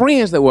 Some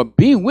friends that will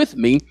be with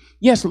me.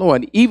 Yes,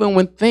 Lord, even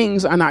when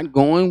things are not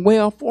going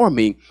well for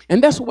me.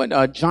 And that's what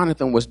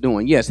Jonathan was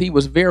doing. Yes, he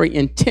was very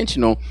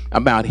intentional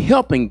about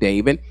helping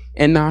David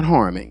and not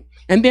harming.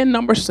 And then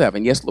number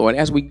 7, yes, Lord,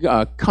 as we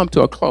come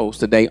to a close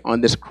today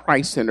on this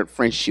Christ-centered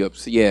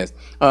friendships, yes,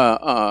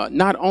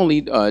 not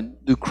only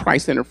do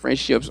Christ-centered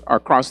friendships or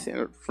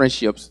cross-centered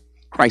friendships,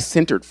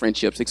 Christ-centered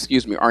friendships,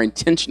 are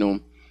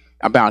intentional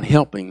about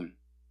helping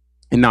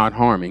and not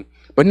harming.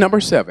 But number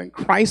 7,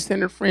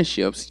 Christ-centered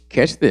friendships,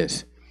 catch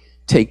this,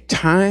 take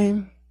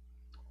time,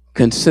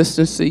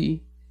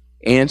 consistency,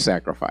 and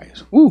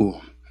sacrifice. Ooh.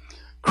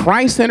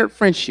 Christ-centered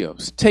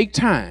friendships take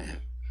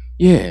time,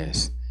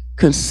 yes,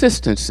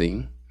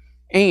 consistency,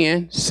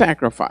 and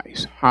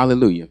sacrifice.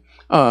 Hallelujah.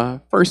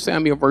 1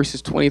 Samuel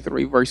verses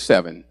 23, verse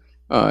 7.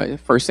 1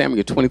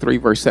 Samuel 23,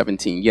 verse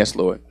 17. Yes,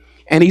 Lord.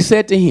 And he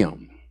said to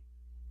him,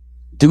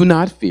 do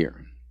not fear.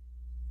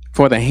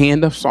 For the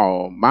hand of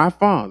Saul, my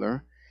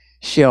father,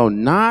 shall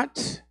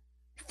not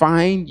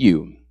find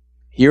you.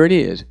 Here it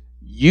is.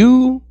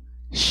 You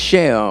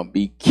shall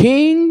be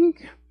king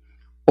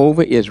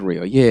over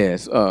Israel.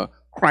 Yes,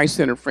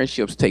 Christ-centered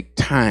friendships take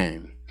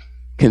time,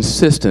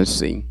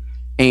 consistency,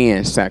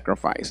 and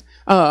sacrifice.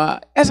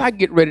 As I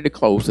get ready to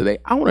close today,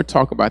 I want to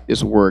talk about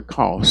this word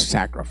called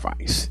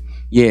sacrifice.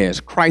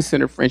 Yes,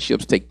 Christ-centered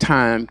friendships take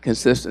time,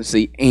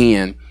 consistency,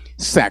 and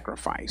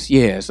sacrifice.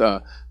 Yes,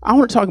 I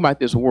want to talk about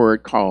this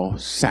word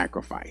called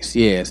sacrifice.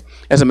 Yes,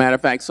 as a matter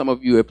of fact, some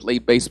of you have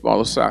played baseball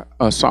or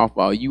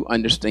softball. You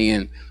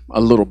understand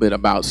a little bit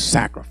about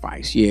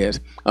sacrifice. Yes,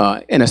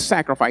 and a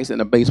sacrifice in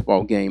a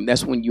baseball game,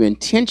 that's when you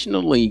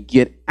intentionally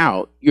get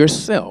out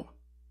yourself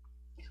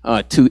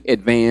to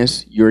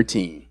advance your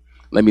team.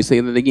 Let me say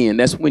that again.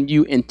 That's when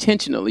you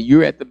intentionally,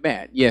 you're at the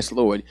bat. Yes,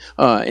 Lord.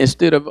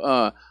 Instead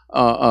of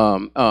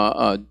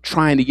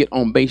trying to get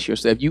on base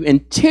yourself, you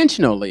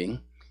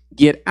intentionally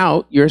get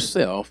out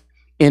yourself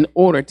in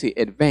order to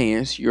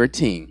advance your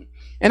team.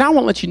 And I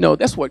want to let you know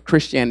that's what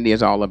Christianity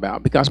is all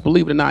about. Because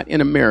believe it or not,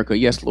 in America,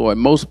 yes, Lord,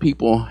 most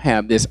people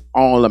have this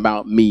all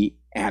about me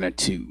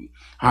attitude.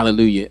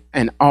 Hallelujah.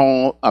 An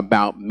all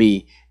about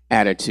me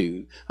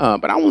attitude.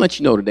 But I want to let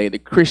you know today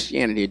that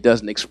Christianity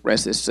doesn't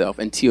express itself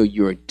until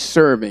you're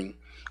serving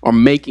or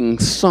making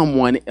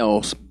someone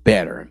else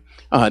better.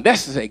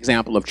 That's the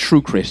example of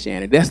true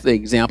Christianity. That's the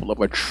example of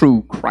a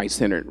true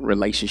Christ-centered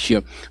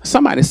relationship.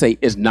 Somebody say,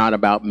 it's not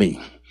about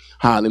me.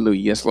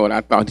 Hallelujah. Yes, Lord,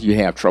 I thought you'd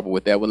have trouble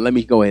with that. Well, let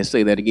me go ahead and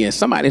say that again.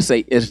 Somebody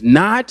say, it's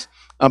not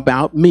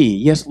about me.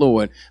 Yes,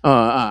 Lord.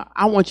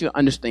 I want you to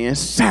understand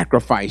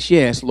sacrifice.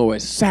 Yes,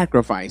 Lord,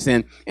 sacrifice.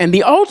 And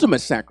the ultimate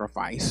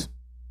sacrifice,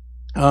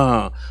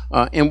 and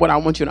what I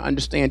want you to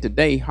understand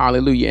today,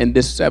 hallelujah, in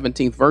this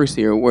 17th verse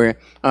here, where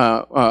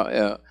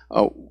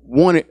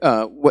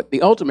what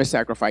the ultimate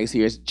sacrifice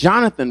here is,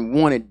 Jonathan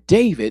wanted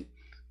David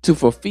to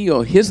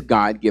fulfill his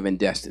God-given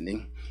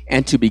destiny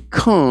and to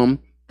become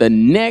the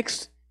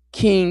next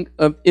king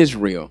of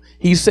Israel.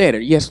 He said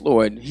it, yes,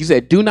 Lord. He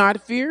said, do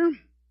not fear,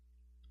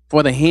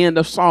 for the hand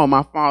of Saul,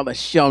 my father,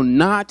 shall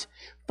not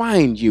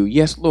find you.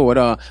 Yes, Lord.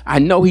 I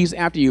know he's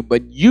after you,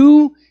 but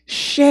you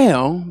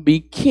shall be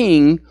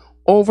king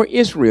over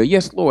Israel.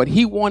 Yes, Lord.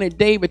 He wanted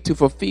David to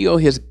fulfill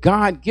his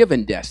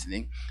God-given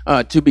destiny,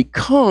 to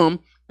become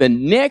the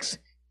next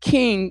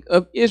king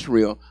of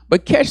Israel.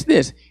 But catch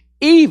this,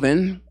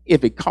 even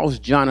if it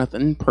cost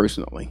Jonathan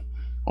personally.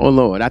 Oh,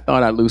 Lord, I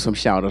thought I'd lose some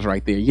shouters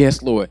right there.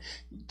 Yes, Lord.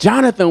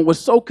 Jonathan was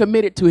so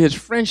committed to his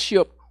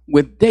friendship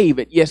with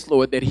David, yes,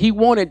 Lord, that he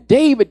wanted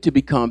David to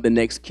become the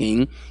next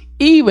king,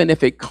 even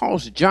if it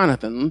cost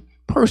Jonathan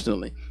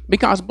personally.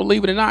 Because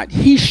believe it or not,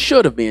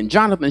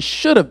 Jonathan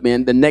should have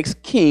been the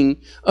next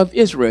king of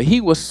Israel.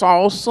 He was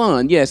Saul's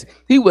son. Yes,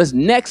 He was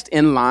next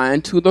in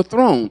line to the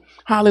throne.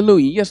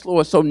 Hallelujah. Yes,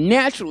 Lord. So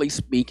naturally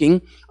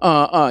speaking,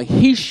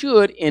 he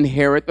should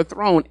inherit the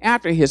throne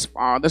after his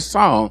father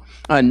Saul,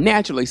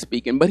 naturally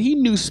speaking. But he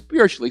knew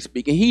spiritually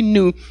speaking, he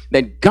knew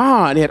that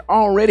God had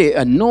already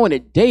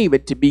anointed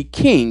David to be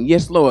king.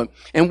 Yes, Lord.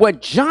 And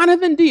what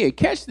Jonathan did,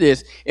 catch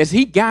this, is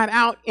he got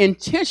out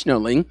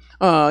intentionally.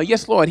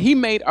 Yes, Lord. He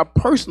made a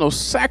personal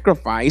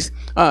sacrifice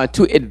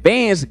to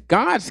advance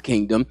God's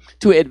kingdom,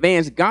 to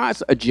advance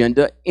God's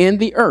agenda in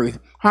the earth.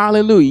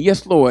 Hallelujah.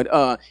 Yes, Lord.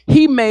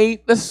 He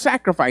made the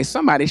sacrifice.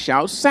 Somebody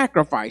shout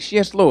sacrifice.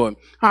 Yes, Lord.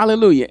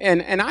 Hallelujah.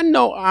 And I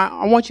know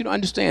I want you to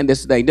understand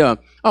this today.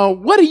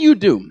 What do you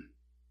do?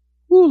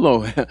 Oh,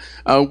 Lord,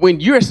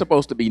 when you're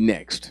supposed to be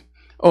next?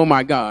 Oh,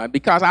 my God,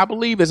 because I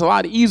believe it's a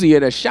lot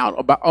easier to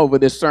shout over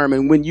this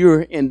sermon when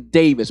you're in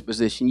David's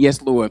position.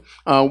 Yes, Lord.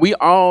 We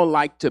all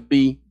like to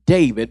be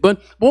David.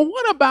 But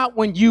what about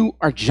when you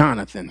are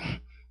Jonathan?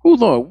 Oh,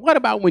 Lord, what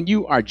about when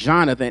you are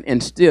Jonathan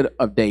instead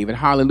of David?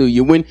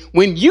 Hallelujah.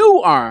 When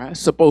you are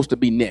supposed to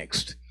be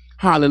next.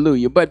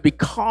 Hallelujah. But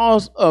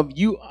because of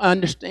you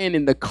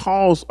understanding the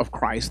cause of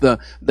Christ, the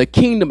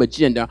kingdom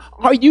agenda,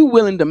 are you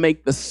willing to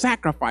make the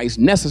sacrifice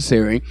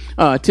necessary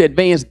to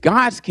advance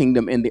God's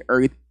kingdom in the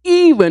earth,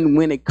 even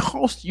when it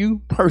costs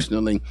you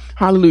personally?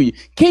 Hallelujah.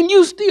 Can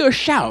you still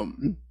shout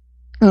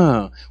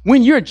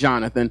when you're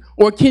Jonathan,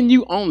 or can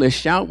you only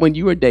shout when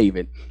you are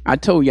David? I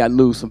told you I'd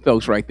lose some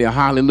folks right there.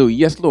 Hallelujah.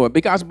 Yes, Lord.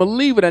 Because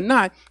believe it or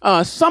not,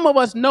 some of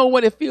us know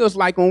what it feels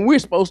like when we're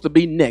supposed to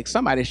be next.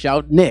 Somebody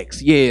shout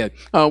next. Yeah.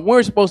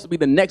 We're supposed to be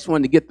the next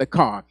one to get the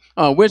car.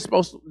 We're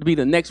supposed to be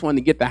the next one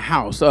to get the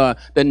house,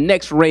 the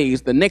next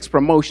raise, the next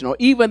promotion, or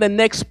even the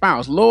next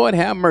spouse. Lord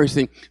have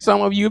mercy.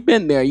 Some of you have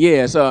been there.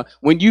 Yes.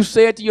 When you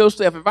said to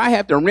yourself, if I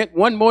have to rent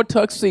one more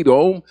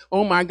tuxedo,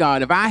 oh my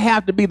God, if I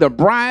have to be the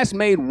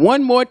bridesmaid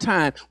one more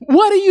time,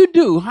 what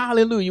do?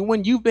 Hallelujah.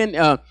 When you've been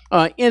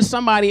in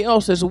somebody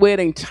else's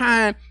wedding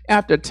time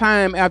after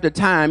time after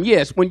time.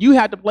 Yes, when you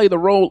have to play the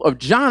role of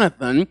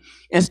Jonathan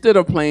instead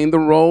of playing the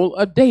role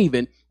of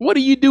David. What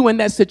do you do in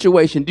that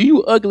situation? Do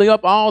you ugly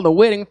up all the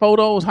wedding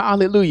photos,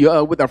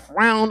 hallelujah, with a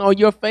frown on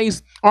your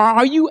face? Or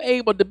are you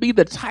able to be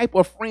the type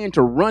of friend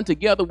to run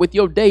together with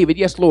your David,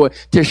 yes, Lord,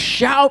 to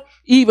shout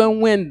even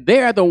when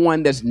they're the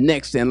one that's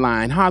next in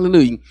line,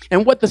 hallelujah?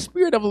 And what the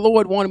Spirit of the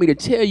Lord wanted me to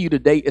tell you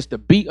today is to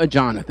be a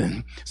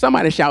Jonathan.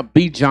 Somebody shout,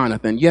 be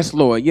Jonathan. Yes,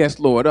 Lord, yes,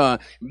 Lord.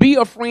 Be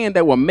a friend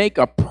that will make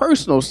a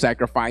personal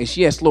sacrifice,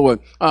 yes,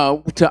 Lord,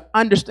 to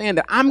understand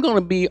that I'm going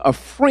to be a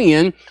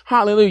friend,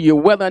 hallelujah,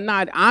 whether or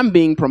not I'm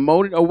being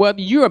promoted or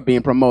whether you're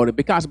being promoted,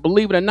 because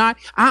believe it or not,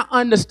 I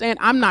understand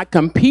I'm not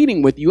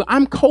competing with you.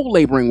 I'm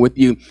co-laboring with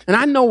you. And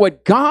I know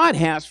what God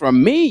has for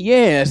me.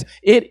 Yes,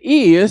 it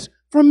is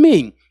for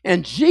me.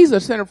 And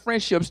Jesus-centered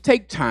friendships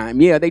take time.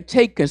 Yeah, they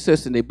take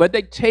consistency, but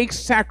they take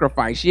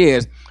sacrifice.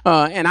 Yes.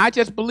 And I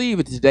just believe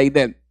it today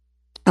that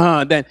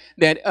can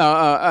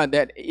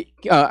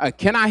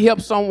I help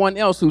someone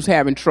else who's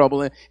having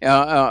trouble,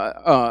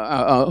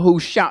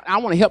 who's shout? I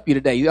want to help you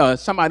today.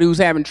 Somebody who's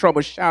having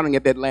trouble shouting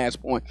at that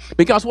last point,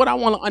 because what I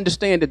want to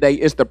understand today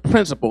is the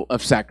principle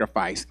of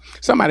sacrifice.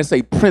 Somebody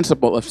say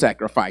principle of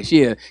sacrifice.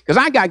 Yeah, because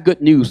I got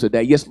good news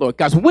today. Yes, Lord.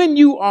 Because when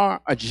you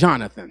are a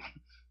Jonathan,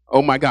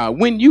 oh my God,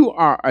 when you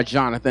are a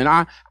Jonathan,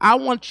 I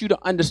want you to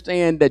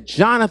understand that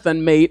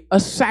Jonathan made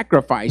a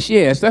sacrifice.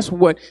 Yes, that's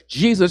what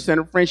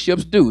Jesus-centered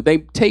friendships do. They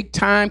take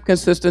time,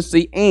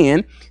 consistency,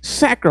 and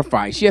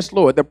sacrifice. Yes,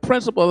 Lord, the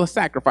principle of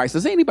sacrifice.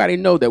 Does anybody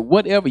know that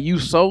whatever you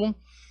sow,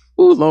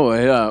 oh,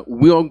 Lord,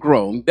 will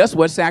grow? That's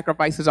what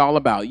sacrifice is all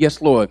about.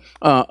 Yes, Lord.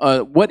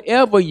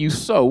 Whatever you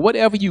sow,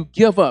 whatever you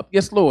give up,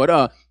 yes, Lord,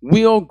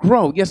 will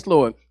grow. Yes,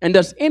 Lord. And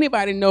does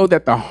anybody know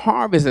that the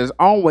harvest is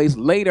always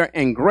later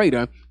and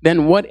greater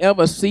than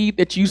whatever seed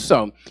that you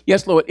sow?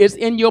 Yes, Lord. It's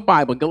in your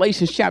Bible,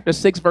 Galatians chapter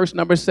 6, verse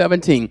number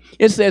 17.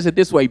 It says it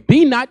this way: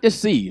 be not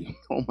deceived.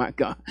 Oh, my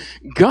God.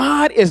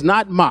 God is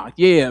not mocked.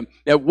 Yeah.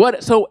 That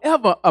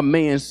whatsoever a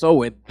man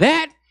soweth,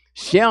 that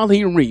shall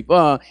he reap.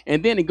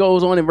 And then it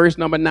goes on in verse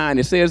number 9.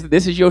 It says,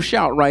 this is your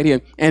shout right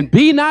here. And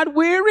be not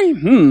weary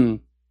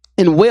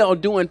in well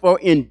doing, for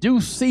in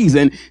due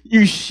season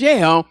you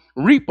shall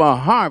reap a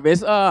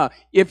harvest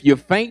if you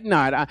faint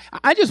not.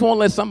 I just want to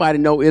let somebody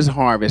know it's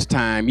harvest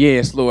time.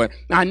 Yes, Lord.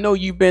 I know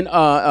you've been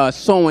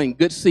sowing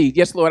good seed.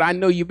 Yes, Lord. I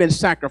know you've been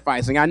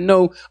sacrificing. I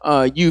know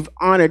you've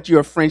honored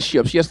your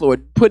friendships. Yes,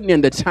 Lord. Putting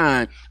in the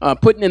time,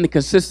 putting in the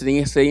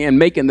consistency, and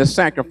making the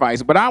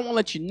sacrifice. But I want to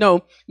let you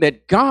know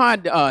that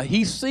God,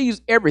 he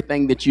sees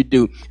everything that you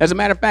do. As a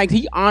matter of fact,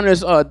 he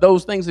honors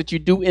those things that you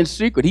do in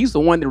secret. He's the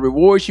one that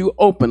rewards you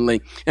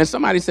openly. And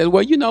somebody says,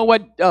 well, you know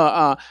what?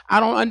 I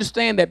don't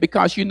understand that,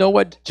 because you know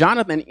what?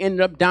 Jonathan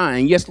ended up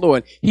dying. Yes,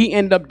 Lord. He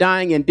ended up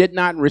dying and did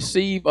not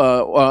receive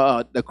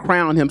the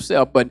crown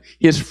himself, but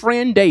his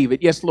friend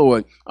David. Yes,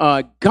 Lord.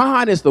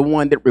 God is the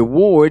one that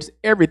rewards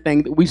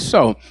everything that we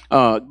sow.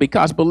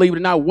 Because believe it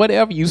or not,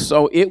 whatever you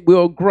sow, it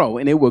will grow,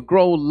 and it will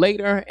grow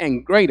later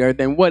and greater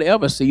than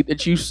whatever seed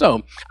that you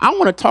sow. I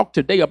want to talk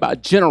today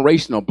about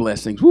generational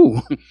blessings.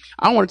 Woo.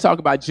 I want to talk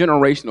about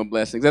generational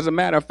blessings. As a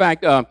matter of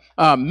fact,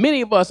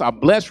 many of us are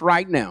blessed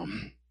right now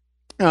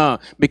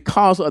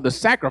because of the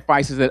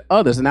sacrifices that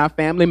others in our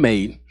family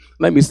made.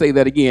 Let me say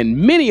that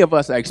again. Many of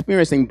us are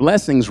experiencing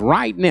blessings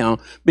right now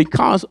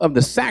because of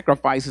the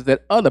sacrifices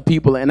that other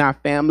people in our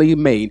family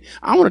made.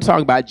 I want to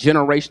talk about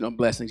generational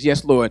blessings.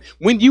 Yes, Lord.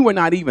 When you were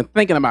not even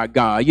thinking about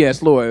God.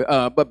 Yes, Lord.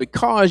 But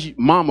because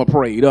mama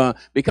prayed,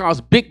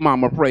 because big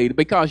mama prayed,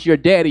 because your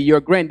daddy, your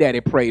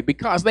granddaddy prayed,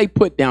 because they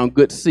put down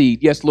good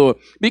seed. Yes, Lord.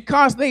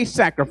 Because they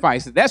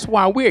sacrificed it. That's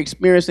why we're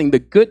experiencing the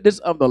goodness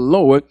of the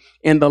Lord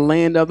in the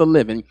land of the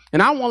living.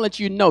 And I want to let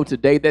you know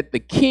today that the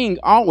king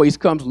always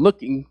comes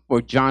looking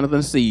for Jonathan's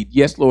seed.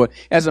 Yes, Lord.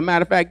 As a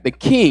matter of fact, the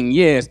king,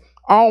 yes,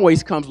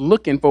 always comes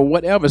looking for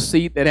whatever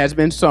seed that has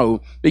been sown,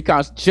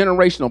 because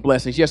generational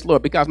blessings. Yes,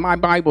 Lord. Because my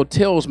Bible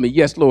tells me,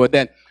 yes, Lord,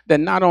 that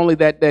not only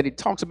that it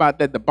talks about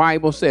that the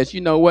Bible says,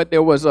 you know what,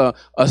 there was a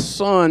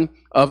son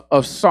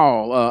of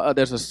Saul.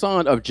 There's a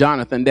son of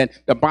Jonathan that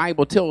the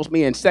Bible tells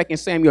me in 2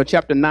 Samuel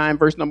chapter 9,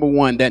 verse number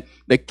 1, that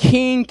the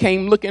king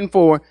came looking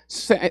for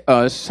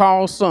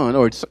Saul's son,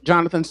 or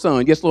Jonathan's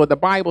son. Yes, Lord. The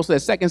Bible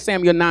says 2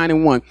 Samuel 9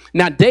 and 1.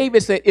 Now,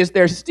 David said, is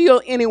there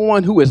still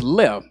anyone who is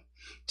left?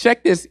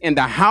 Check this, in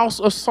the house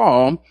of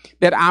Saul,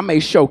 that I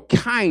may show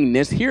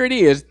kindness. Here it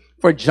is,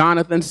 for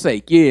Jonathan's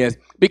sake. Yes,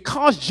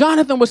 because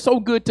Jonathan was so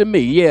good to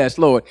me. Yes,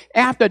 Lord.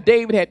 After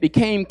David had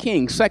became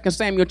king, 2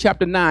 Samuel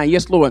chapter 9.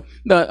 Yes, Lord.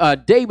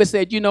 David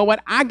said, you know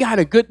what? I got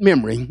a good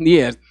memory.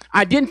 Yes.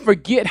 I didn't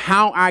forget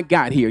how I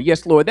got here.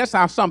 Yes, Lord. That's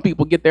how some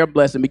people get their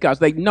blessing, because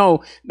they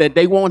know that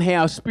they won't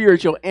have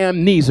spiritual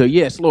amnesia.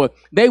 Yes, Lord.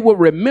 They will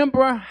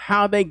remember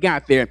how they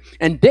got there.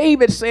 And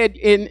David said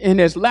in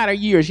his latter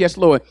years, yes,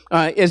 Lord,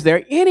 is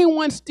there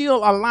anyone still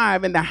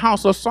alive in the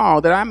house of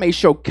Saul that I may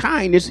show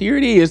kindness? Here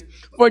it is,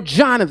 for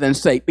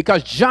Jonathan's sake,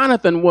 because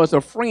Jonathan was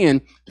a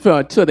friend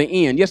to the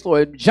end. Yes,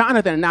 Lord.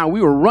 Jonathan and I,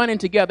 we were running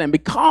together, and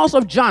because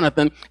of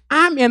Jonathan,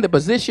 I'm in the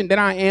position that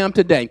I am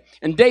today.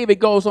 And David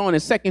goes on in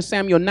 2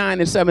 Samuel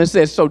 9 and 7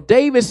 says, so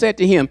David said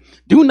to him,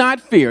 do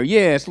not fear.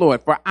 Yes,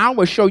 Lord, for I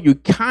will show you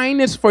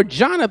kindness for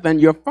Jonathan,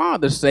 your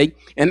father's sake,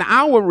 and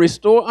I will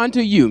restore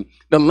unto you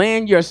the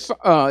land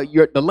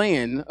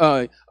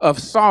of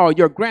Saul,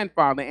 your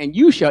grandfather, and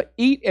you shall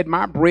eat at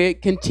my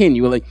bread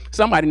continually.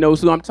 Somebody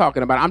knows who I'm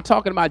talking about. I'm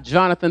talking about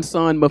Jonathan's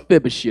son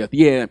Mephibosheth.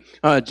 Yeah,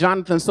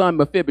 Jonathan's son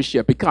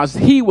Mephibosheth, because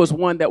he was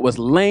one that was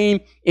lame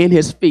in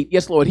his feet.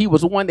 Yes, Lord. He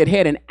was one that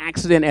had an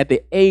accident at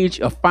the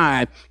age of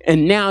 5,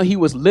 and now he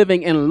was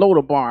living in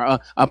Lodabar,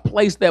 a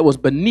place that was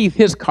beneath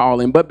his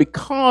calling. But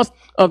because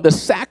of the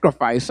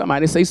sacrifice,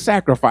 somebody say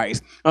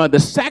sacrifice, the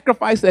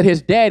sacrifice that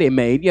his daddy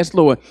made, yes,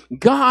 Lord,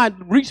 God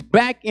reached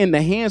back in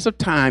the hands of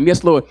time,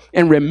 yes, Lord,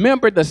 and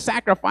remembered the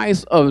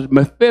sacrifice of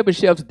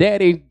Mephibosheth's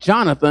daddy,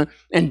 Jonathan.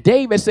 And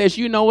David says,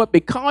 you know what,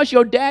 because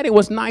your daddy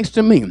was nice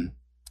to me,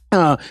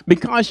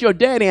 because your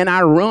daddy and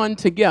I run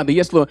together.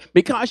 Yes, Lord.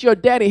 Because your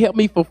daddy helped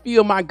me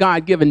fulfill my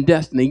God-given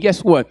destiny.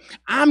 Guess what?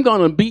 I'm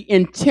going to be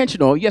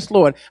intentional. Yes,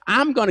 Lord.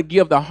 I'm going to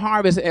give the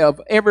harvest of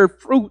every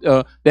fruit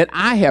that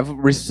I have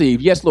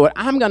received. Yes, Lord.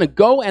 I'm going to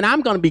go and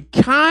I'm going to be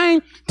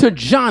kind to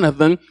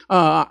Jonathan,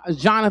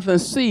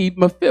 Jonathan's seed,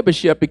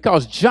 Mephibosheth,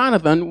 because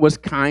Jonathan was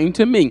kind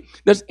to me.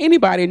 Does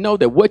anybody know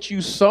that what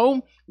you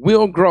sow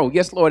will grow?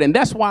 Yes, Lord. And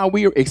that's why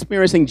we are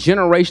experiencing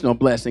generational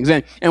blessings.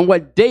 And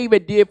what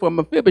David did for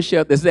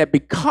Mephibosheth is that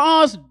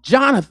because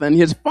Jonathan,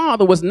 his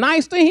father, was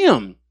nice to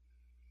him,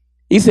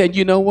 he said,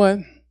 you know what?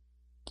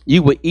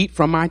 You will eat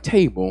from my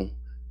table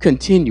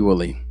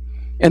continually.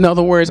 In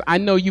other words, I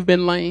know you've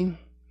been lame.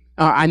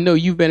 I know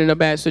you've been in a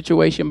bad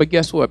situation, but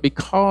guess what?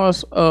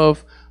 Because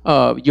of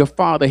your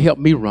father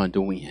helped me run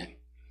to win.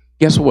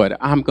 Guess what?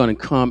 I'm going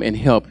to come and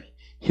help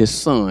his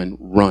son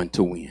run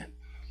to win.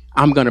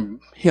 I'm going to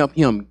help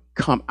him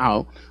come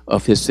out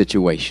of his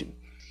situation.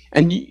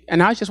 And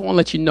I just want to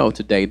let you know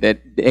today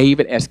that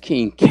David as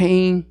king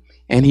came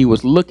and he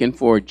was looking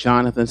for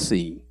Jonathan's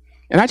seed.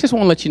 And I just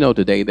want to let you know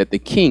today that the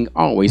king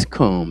always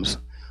comes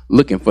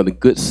looking for the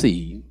good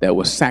seed that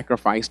was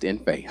sacrificed in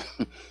faith.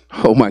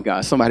 Oh my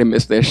God, somebody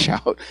missed their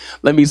shout.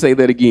 Let me say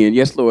that again.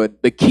 Yes, Lord,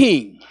 the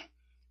king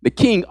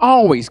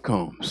always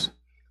comes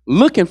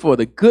looking for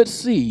the good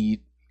seed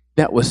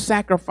that was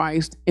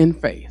sacrificed in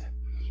faith.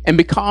 And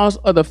because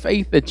of the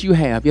faith that you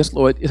have, yes,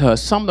 Lord,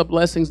 some of the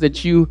blessings that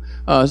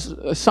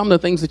some of the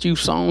things that you've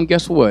sown,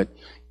 guess what?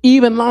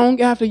 Even long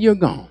after you're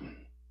gone,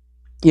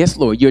 yes,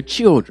 Lord, your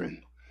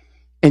children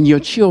and your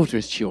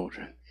children's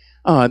children,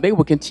 they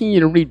will continue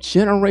to reap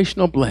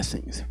generational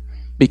blessings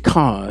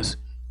because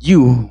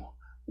you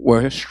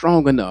were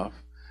strong enough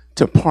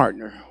to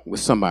partner with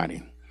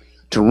somebody,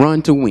 to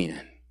run to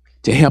win,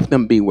 to help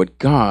them be what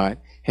God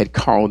had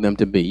called them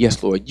to be.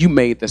 Yes, Lord, you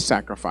made the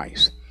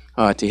sacrifice.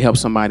 to help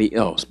somebody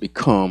else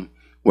become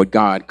what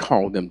God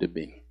called them to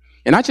be.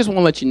 And I just want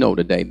to let you know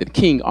today that the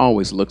king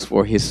always looks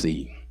for his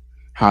seed.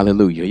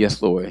 Hallelujah.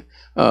 Yes, Lord.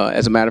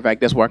 As a matter of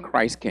fact, that's why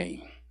Christ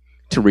came,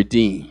 to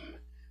redeem.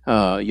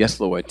 Yes,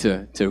 Lord,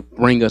 to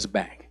bring us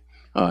back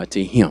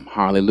to him.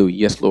 Hallelujah.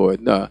 Yes,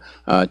 Lord,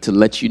 to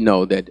let you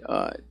know that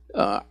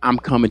I'm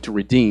coming to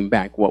redeem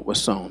back what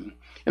was sown.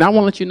 And I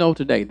want to let you know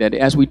today that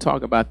as we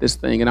talk about this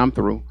thing, and I'm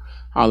through,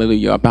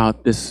 hallelujah,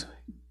 about this,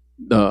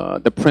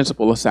 the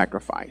principle of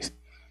sacrifice.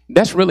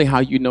 That's really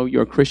how you know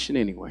you're a Christian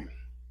anyway.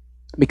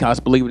 Because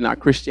believe it or not,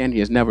 Christianity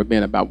has never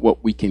been about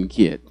what we can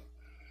get.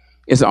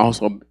 It's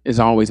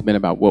always been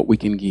about what we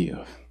can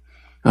give.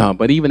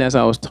 But even as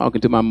I was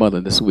talking to my mother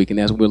this week, and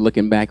as we're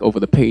looking back over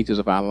the pages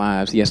of our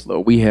lives, yes,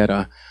 Lord, we had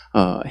our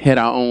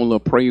own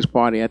little praise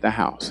party at the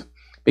house.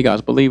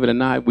 Because believe it or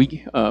not,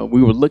 we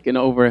were looking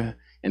over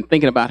and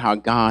thinking about how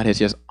God has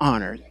just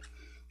honored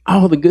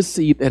all the good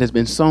seed that has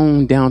been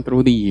sown down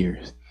through the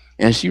years.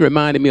 And she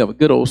reminded me of a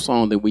good old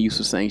song that we used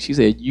to sing. She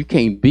said, "You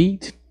can't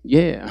beat,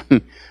 yeah,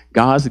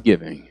 God's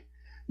giving,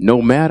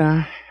 no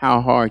matter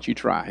how hard you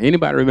try."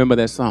 Anybody remember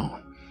that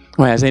song?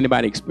 Or has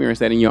anybody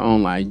experienced that in your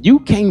own life? You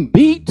can't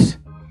beat,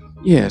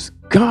 yes,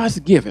 God's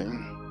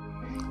giving,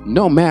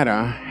 no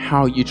matter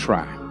how you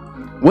try.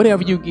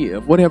 Whatever you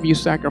give, whatever you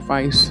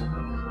sacrifice,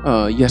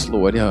 yes,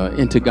 Lord,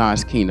 into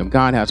God's kingdom,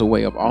 God has a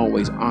way of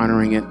always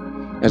honoring it.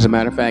 As a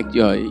matter of fact,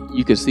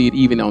 you can see it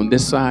even on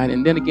this side.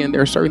 And then again,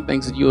 there are certain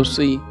things that you'll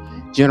see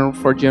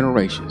for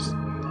generations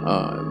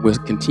will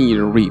continue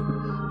to reap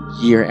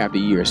year after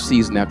year,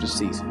 season after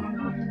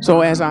season.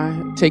 So as I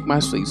take my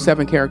seat,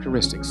 7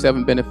 characteristics,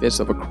 7 benefits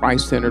of a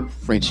Christ-centered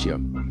friendship.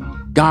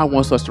 God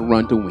wants us to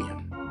run to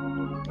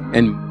win.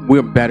 And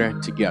we're better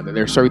together.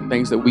 There are certain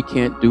things that we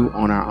can't do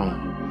on our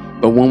own.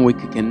 But when we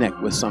can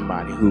connect with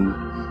somebody who,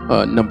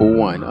 number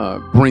one,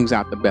 brings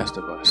out the best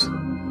of us.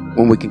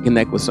 When we can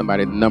connect with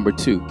somebody, number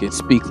 2, can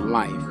speak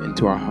life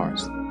into our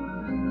hearts.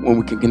 When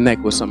we can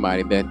connect with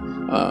somebody that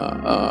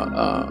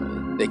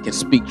they can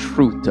speak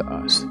truth to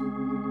us.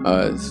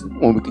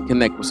 When we can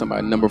connect with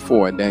somebody, number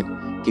 4, that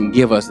can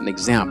give us an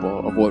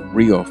example of what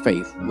real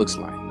faith looks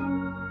like.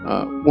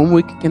 When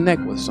we can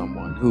connect with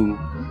someone who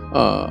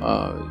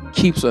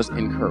keeps us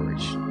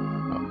encouraged.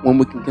 When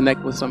we can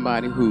connect with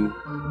somebody who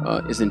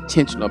is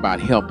intentional about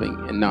helping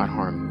and not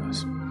harming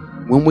us.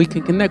 When we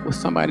can connect with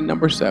somebody,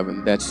 number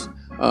 7, that's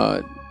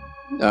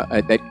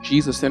that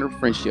Jesus-centered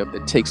friendship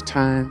that takes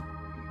time,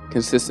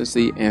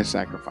 consistency, and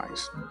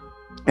sacrifice.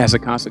 As a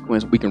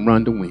consequence, we can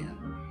run to win.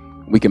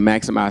 We can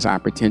maximize our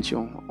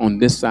potential on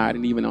this side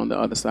and even on the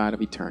other side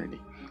of eternity.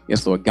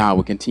 Yes, Lord, God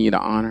will continue to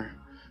honor.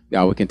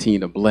 God will continue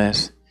to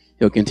bless.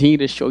 He'll continue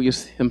to show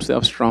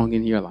himself strong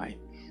in your life,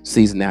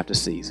 season after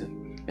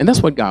season. And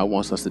that's what God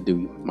wants us to do,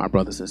 my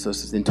brothers and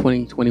sisters. In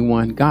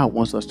 2021, God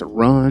wants us to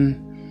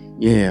run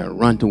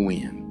to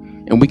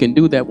win. And we can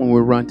do that when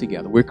we run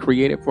together. We're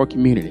created for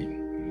community.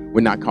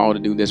 We're not called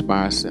to do this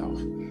by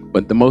ourselves.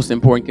 But the most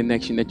important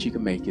connection that you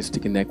can make is to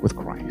connect with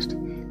Christ.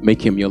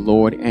 Make him your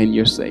Lord and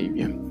your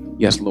Savior.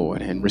 Yes,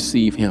 Lord, and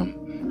receive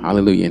him.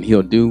 Hallelujah. And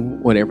he'll do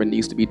whatever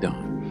needs to be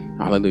done.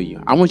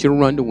 Hallelujah. I want you to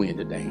run to win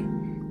today.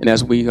 And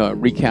as we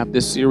recap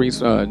this series,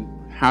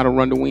 How to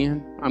Run to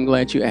Win, I'm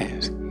glad you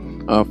asked.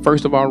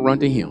 First of all, run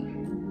to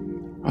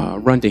him.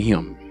 Run to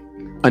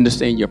him.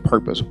 Understand your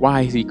purpose.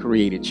 Why has he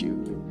created you?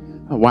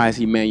 Why has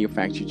he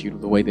manufactured you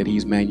the way that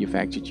he's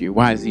manufactured you?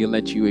 Why has he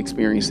let you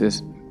experience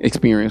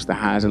the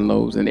highs and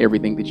lows and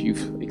everything that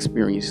you've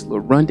experienced?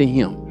 Lord, run to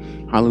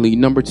him. Hallelujah.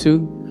 Number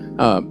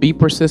 2, be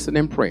persistent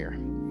in prayer.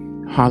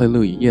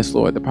 Hallelujah. Yes,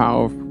 Lord, the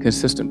power of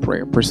consistent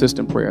prayer,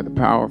 persistent prayer, the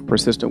power of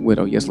persistent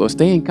widow. Yes, Lord,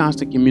 stay in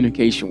constant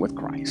communication with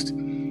Christ.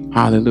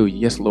 Hallelujah.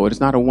 Yes, Lord,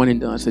 it's not a one and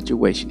done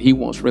situation. He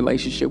wants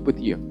relationship with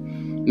you.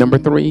 Number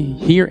 3,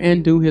 hear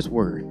and do his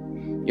word.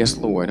 Yes,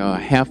 Lord,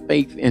 have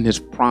faith in his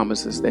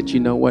promises that, you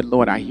know what,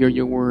 Lord, I hear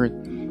your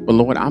word, but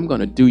Lord, I'm going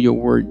to do your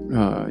word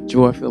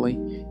joyfully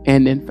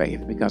and in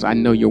faith, because I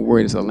know your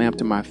word is a lamp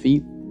to my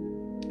feet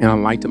and a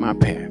light to my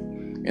path.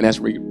 And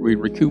as we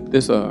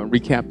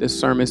recap this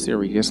sermon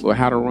series, yes, Lord,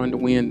 how to run to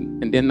win.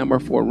 And then number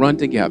 4, run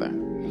together.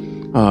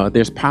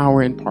 There's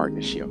power in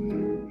partnership.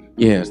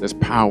 Yes, there's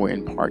power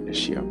in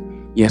partnership.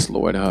 Yes,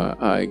 Lord,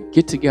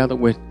 get together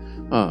with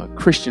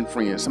Christian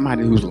friends,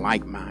 somebody who's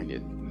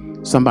like-minded,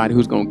 somebody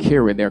who's going to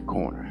carry their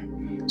corner,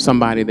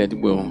 somebody that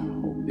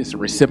it's a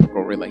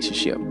reciprocal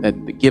relationship,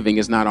 that the giving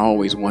is not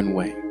always one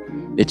way,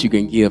 that you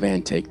can give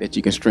and take, that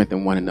you can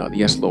strengthen one another.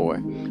 Yes,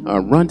 Lord.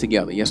 Run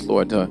together. Yes,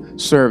 Lord.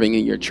 Serving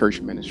in your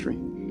church ministry.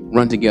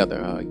 Run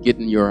together.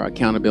 Getting your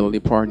accountability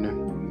partner.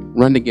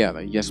 Run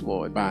together. Yes,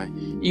 Lord. By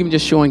even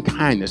just showing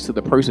kindness to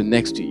the person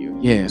next to you.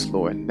 Yes,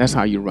 Lord. That's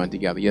how you run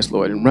together. Yes,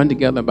 Lord. And run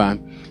together by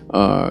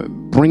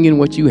bringing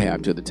what you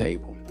have to the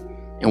table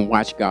and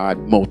watch God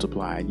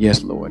multiply it.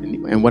 Yes, Lord.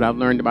 And what I've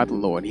learned about the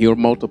Lord, he'll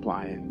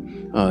multiply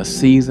it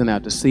season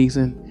after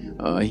season.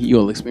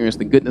 You'll experience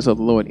the goodness of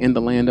the Lord in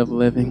the land of the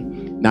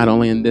living, not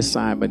only in this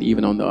side, but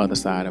even on the other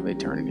side of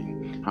eternity.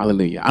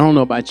 Hallelujah. I don't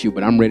know about you,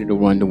 but I'm ready to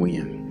run to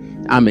win.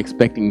 I'm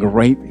expecting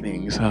great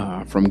things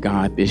from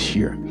God this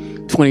year.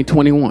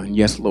 2021,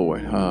 yes,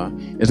 Lord,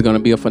 is going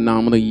to be a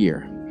phenomenal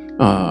year.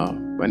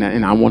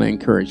 And I want to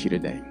encourage you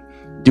today.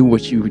 Do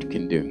what you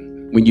can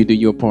do. When you do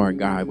your part,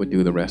 God will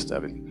do the rest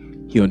of it.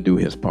 He'll do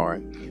his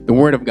part. The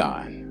word of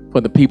God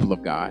for the people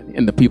of God,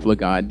 and the people of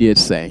God did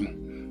say,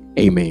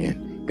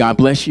 amen. God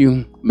bless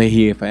you. May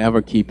he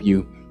forever keep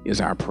you is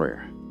our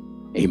prayer.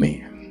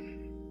 Amen.